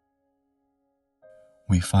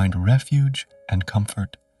 we find refuge and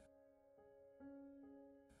comfort.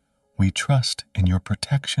 We trust in your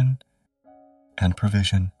protection and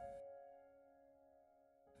provision.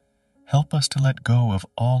 Help us to let go of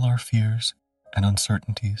all our fears and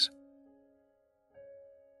uncertainties.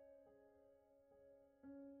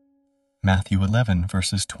 Matthew 11,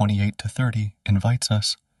 verses 28 to 30 invites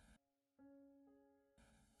us,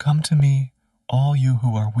 "Come to me, all you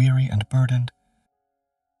who are weary and burdened,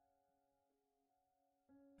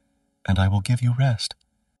 and I will give you rest.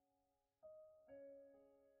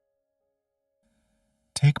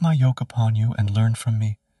 Take my yoke upon you and learn from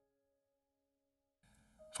me,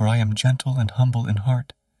 for I am gentle and humble in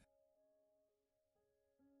heart,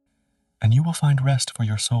 and you will find rest for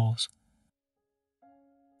your souls.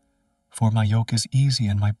 For my yoke is easy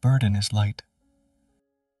and my burden is light."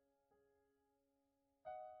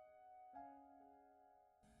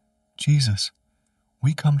 Jesus,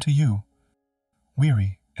 we come to you,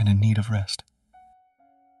 weary and in need of rest.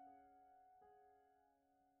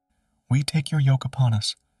 We take your yoke upon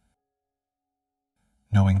us,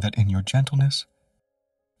 knowing that in your gentleness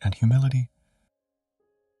and humility,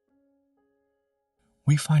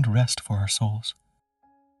 we find rest for our souls.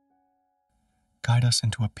 Guide us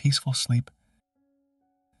into a peaceful sleep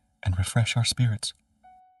and refresh our spirits.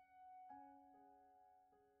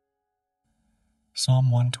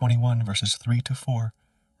 Psalm 121, verses 3 to 4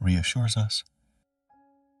 reassures us,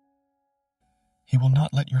 "He will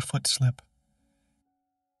not let your foot slip.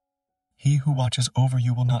 He who watches over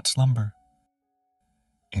you will not slumber.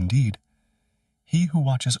 Indeed, he who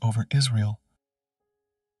watches over Israel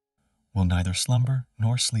will neither slumber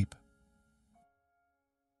nor sleep."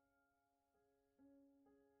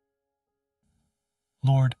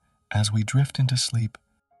 Lord, as we drift into sleep,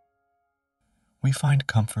 we find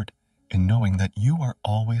comfort in knowing that you are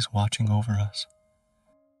always watching over us.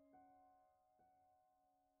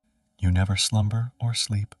 You never slumber or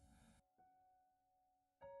sleep.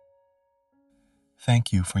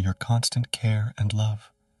 thank you for your constant care and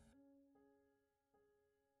love.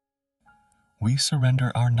 We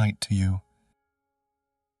surrender our night to you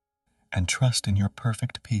and trust in your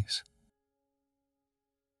perfect peace.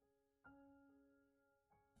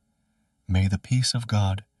 May the peace of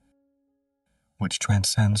God, which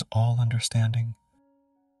transcends all understanding,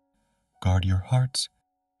 guard your hearts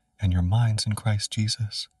and your minds in Christ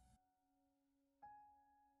Jesus.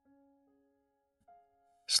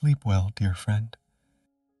 Sleep well, dear friend,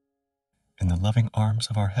 in the loving arms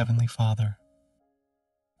of our Heavenly Father.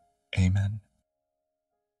 Amen.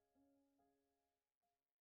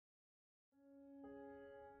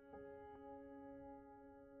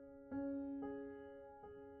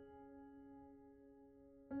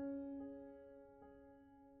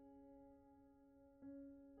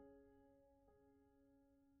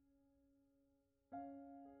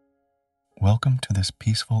 Welcome to this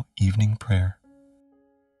peaceful evening prayer,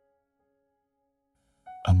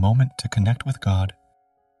 a moment to connect with God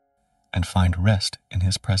and find rest in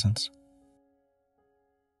His presence.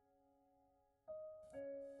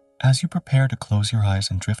 As you prepare to close your eyes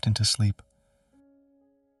and drift into sleep,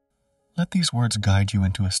 let these words guide you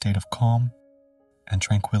into a state of calm and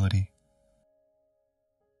tranquility.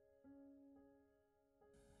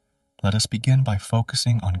 Let us begin by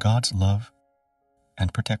focusing on God's love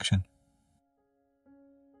and protection.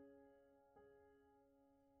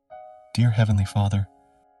 Dear Heavenly Father,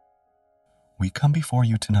 we come before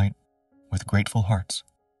you tonight with grateful hearts.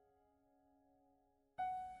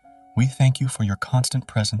 We thank you for your constant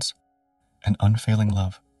presence and unfailing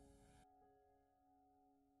love.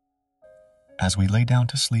 As we lay down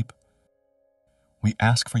to sleep, we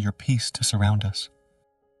ask for your peace to surround us.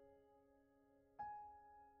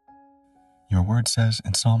 Your word says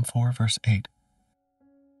in Psalm 4, verse 8,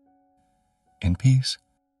 "In peace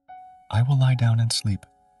I will lie down and sleep.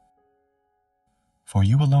 For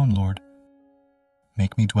you alone, Lord,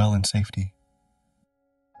 make me dwell in safety."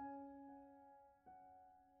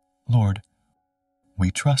 Lord, we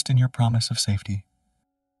trust in your promise of safety.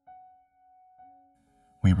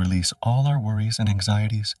 We release all our worries and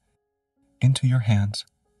anxieties into your hands.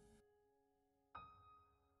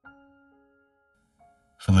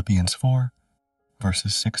 Phillippians 4,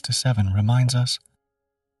 verses 6 to 7 reminds us,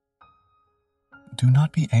 "Do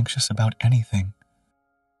not be anxious about anything,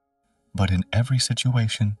 but in every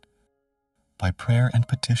situation, by prayer and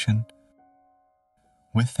petition,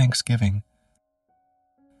 with thanksgiving,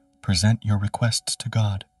 present your requests to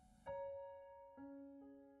God.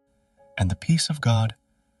 And the peace of God,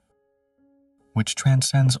 which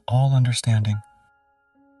transcends all understanding,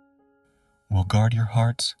 will guard your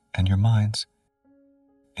hearts and your minds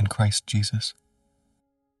in Christ Jesus."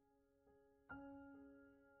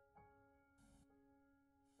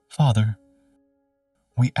 Father,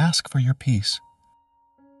 we ask for your peace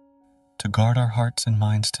to guard our hearts and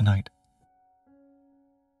minds tonight.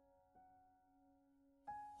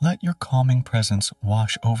 Let your calming presence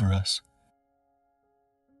wash over us,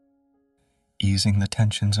 easing the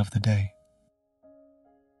tensions of the day.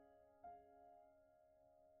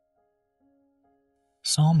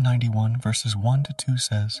 Psalm 91, verses 1 to 2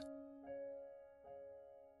 says,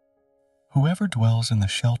 "Whoever dwells in the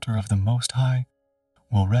shelter of the Most High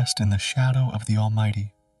will rest in the shadow of the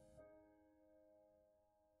Almighty.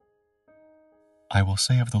 I will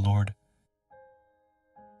say of the Lord,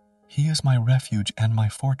 He is my refuge and my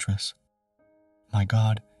fortress, my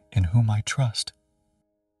God in whom I trust."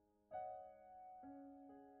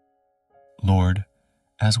 Lord,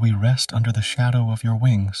 as we rest under the shadow of your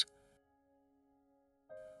wings,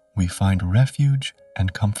 we find refuge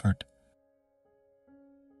and comfort.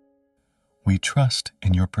 We trust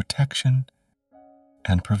in your protection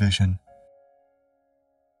and provision.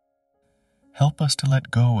 Help us to let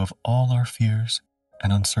go of all our fears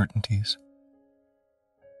and uncertainties.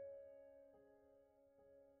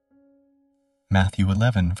 Matthew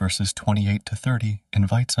 11, verses 28 to 30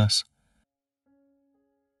 invites us,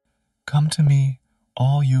 "Come to me,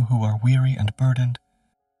 all you who are weary and burdened,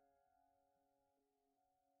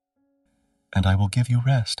 and I will give you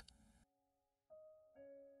rest.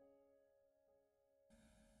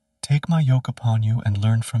 Take my yoke upon you and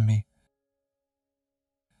learn from me,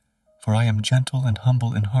 for I am gentle and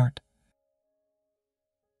humble in heart,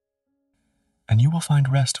 and you will find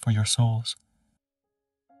rest for your souls.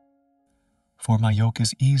 For my yoke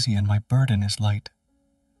is easy and my burden is light."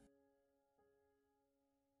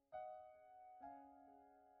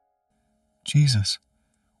 Jesus,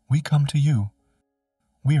 we come to you,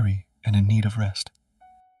 weary and in need of rest.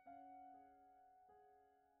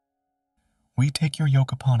 We take your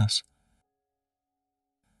yoke upon us,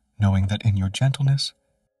 knowing that in your gentleness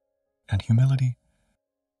and humility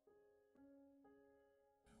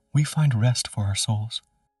we find rest for our souls.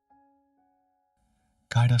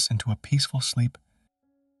 Guide us into a peaceful sleep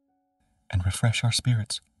and refresh our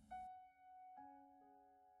spirits.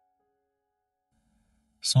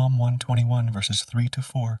 Psalm 121 verses 3 to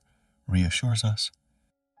 4 reassures us.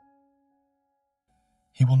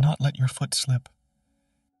 He will not let your foot slip.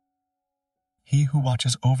 He who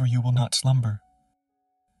watches over you will not slumber.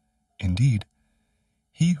 Indeed,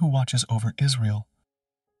 he who watches over Israel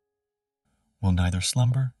will neither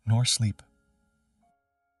slumber nor sleep.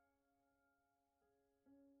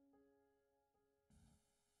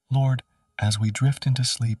 Lord, as we drift into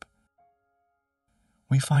sleep,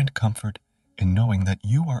 we find comfort in knowing that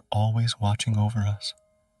you are always watching over us.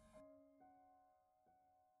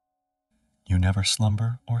 You never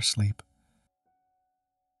slumber or sleep.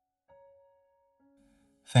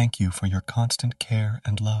 Thank you for your constant care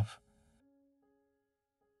and love.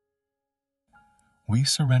 We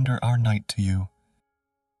surrender our night to you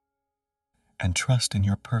and trust in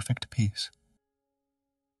your perfect peace.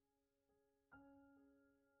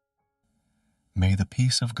 May the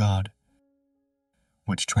peace of God,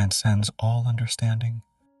 which transcends all understanding,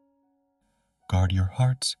 guard your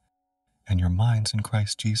hearts and your minds in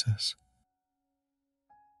Christ Jesus.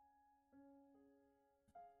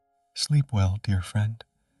 Sleep well, dear friend,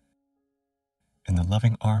 in the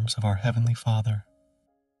loving arms of our Heavenly Father.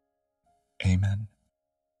 Amen.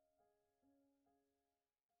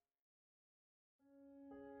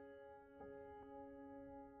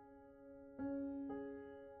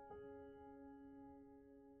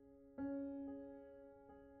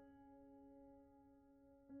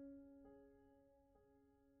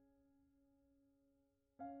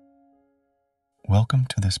 Welcome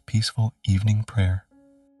to this peaceful evening prayer,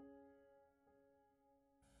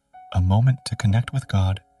 a moment to connect with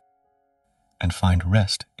God and find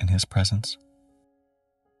rest in His presence.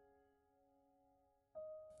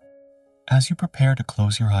 As you prepare to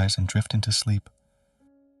close your eyes and drift into sleep,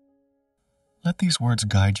 let these words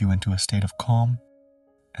guide you into a state of calm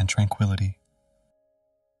and tranquility.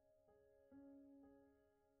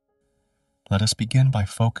 Let us begin by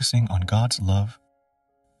focusing on God's love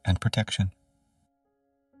and protection.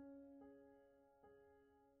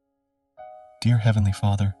 Dear Heavenly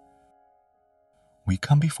Father, we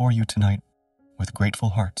come before you tonight with grateful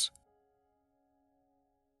hearts.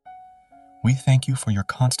 We thank you for your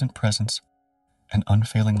constant presence and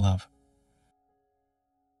unfailing love.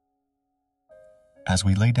 As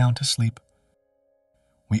we lay down to sleep,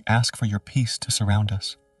 we ask for your peace to surround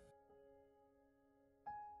us.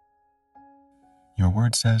 Your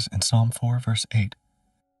word says in Psalm 4 verse 8,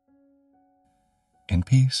 "In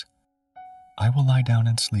peace I will lie down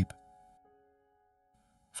and sleep.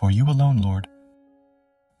 For you alone, Lord,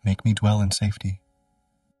 make me dwell in safety."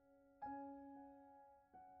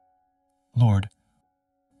 Lord,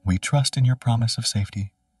 we trust in your promise of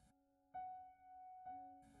safety.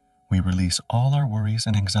 We release all our worries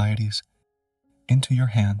and anxieties into your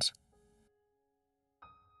hands.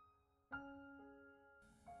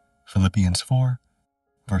 Phillippians 4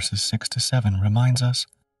 verses 6 to 7 reminds us,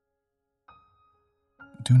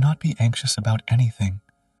 "Do not be anxious about anything,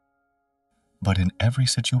 but in every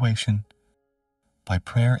situation, by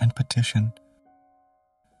prayer and petition,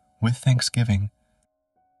 with thanksgiving,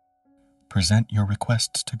 present your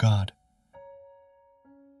requests to God.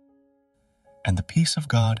 And the peace of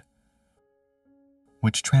God,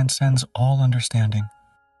 which transcends all understanding,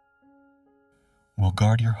 will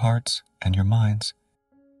guard your hearts and your minds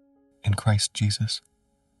in Christ Jesus."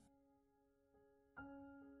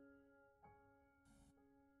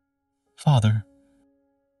 Father,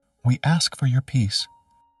 we ask for your peace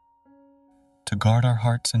to guard our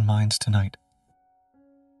hearts and minds tonight.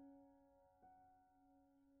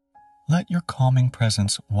 Let your calming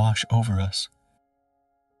presence wash over us,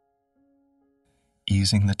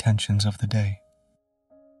 easing the tensions of the day.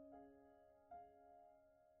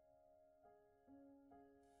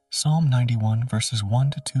 Psalm 91 verses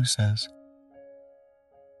 1 to 2 says,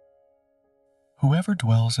 "Whoever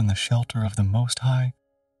dwells in the shelter of the Most High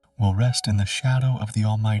will rest in the shadow of the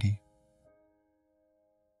Almighty.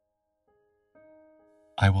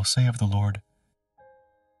 I will say of the Lord,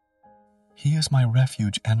 He is my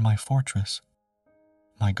refuge and my fortress,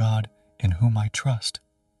 my God in whom I trust."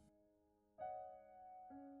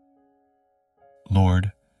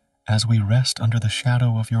 Lord, as we rest under the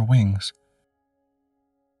shadow of your wings,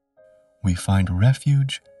 we find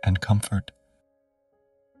refuge and comfort.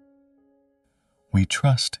 We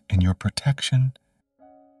trust in your protection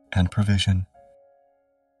and provision.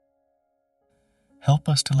 Help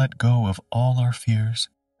us to let go of all our fears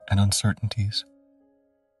and uncertainties.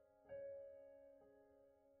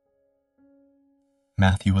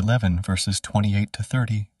 Matthew 11, verses 28 to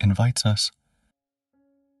 30 invites us,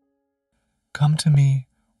 "Come to me,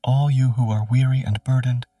 all you who are weary and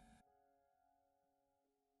burdened,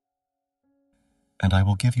 and I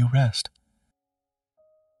will give you rest.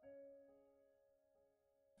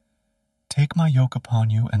 Take my yoke upon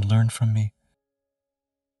you and learn from me,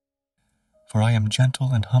 for I am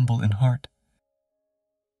gentle and humble in heart,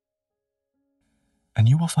 and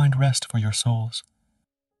you will find rest for your souls.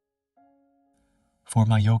 For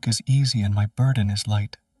my yoke is easy and my burden is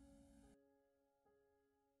light."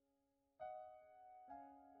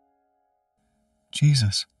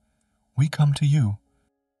 Jesus, we come to you,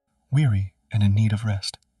 weary and in need of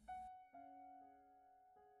rest.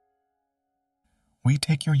 We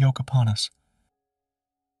take your yoke upon us,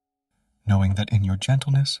 knowing that in your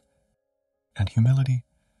gentleness and humility,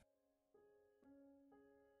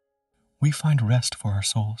 we find rest for our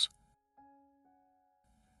souls.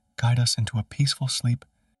 Guide us into a peaceful sleep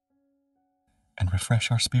and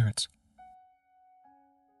refresh our spirits.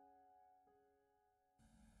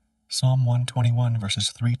 Psalm 121,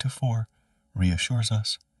 verses 3 to 4 reassures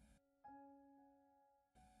us,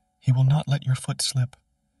 "He will not let your foot slip.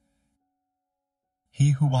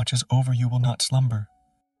 He who watches over you will not slumber.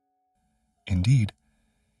 Indeed,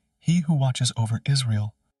 he who watches over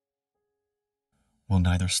Israel will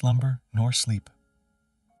neither slumber nor sleep."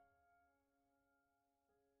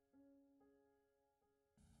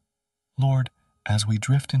 Lord, as we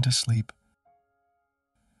drift into sleep,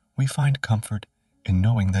 we find comfort in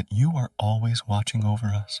knowing that you are always watching over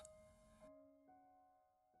us.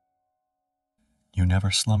 You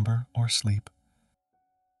never slumber or sleep.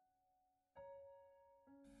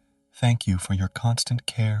 Thank you for your constant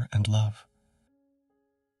care and love.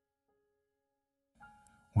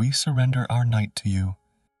 We surrender our night to you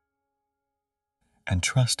and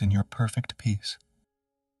trust in your perfect peace.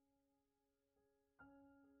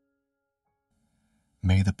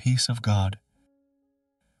 May the peace of God,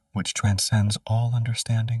 which transcends all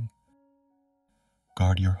understanding,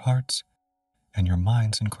 guard your hearts and your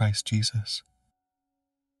minds in Christ Jesus.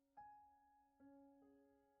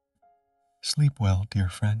 Sleep well, dear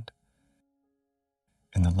friend,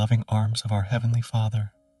 in the loving arms of our Heavenly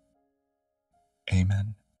Father.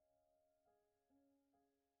 Amen.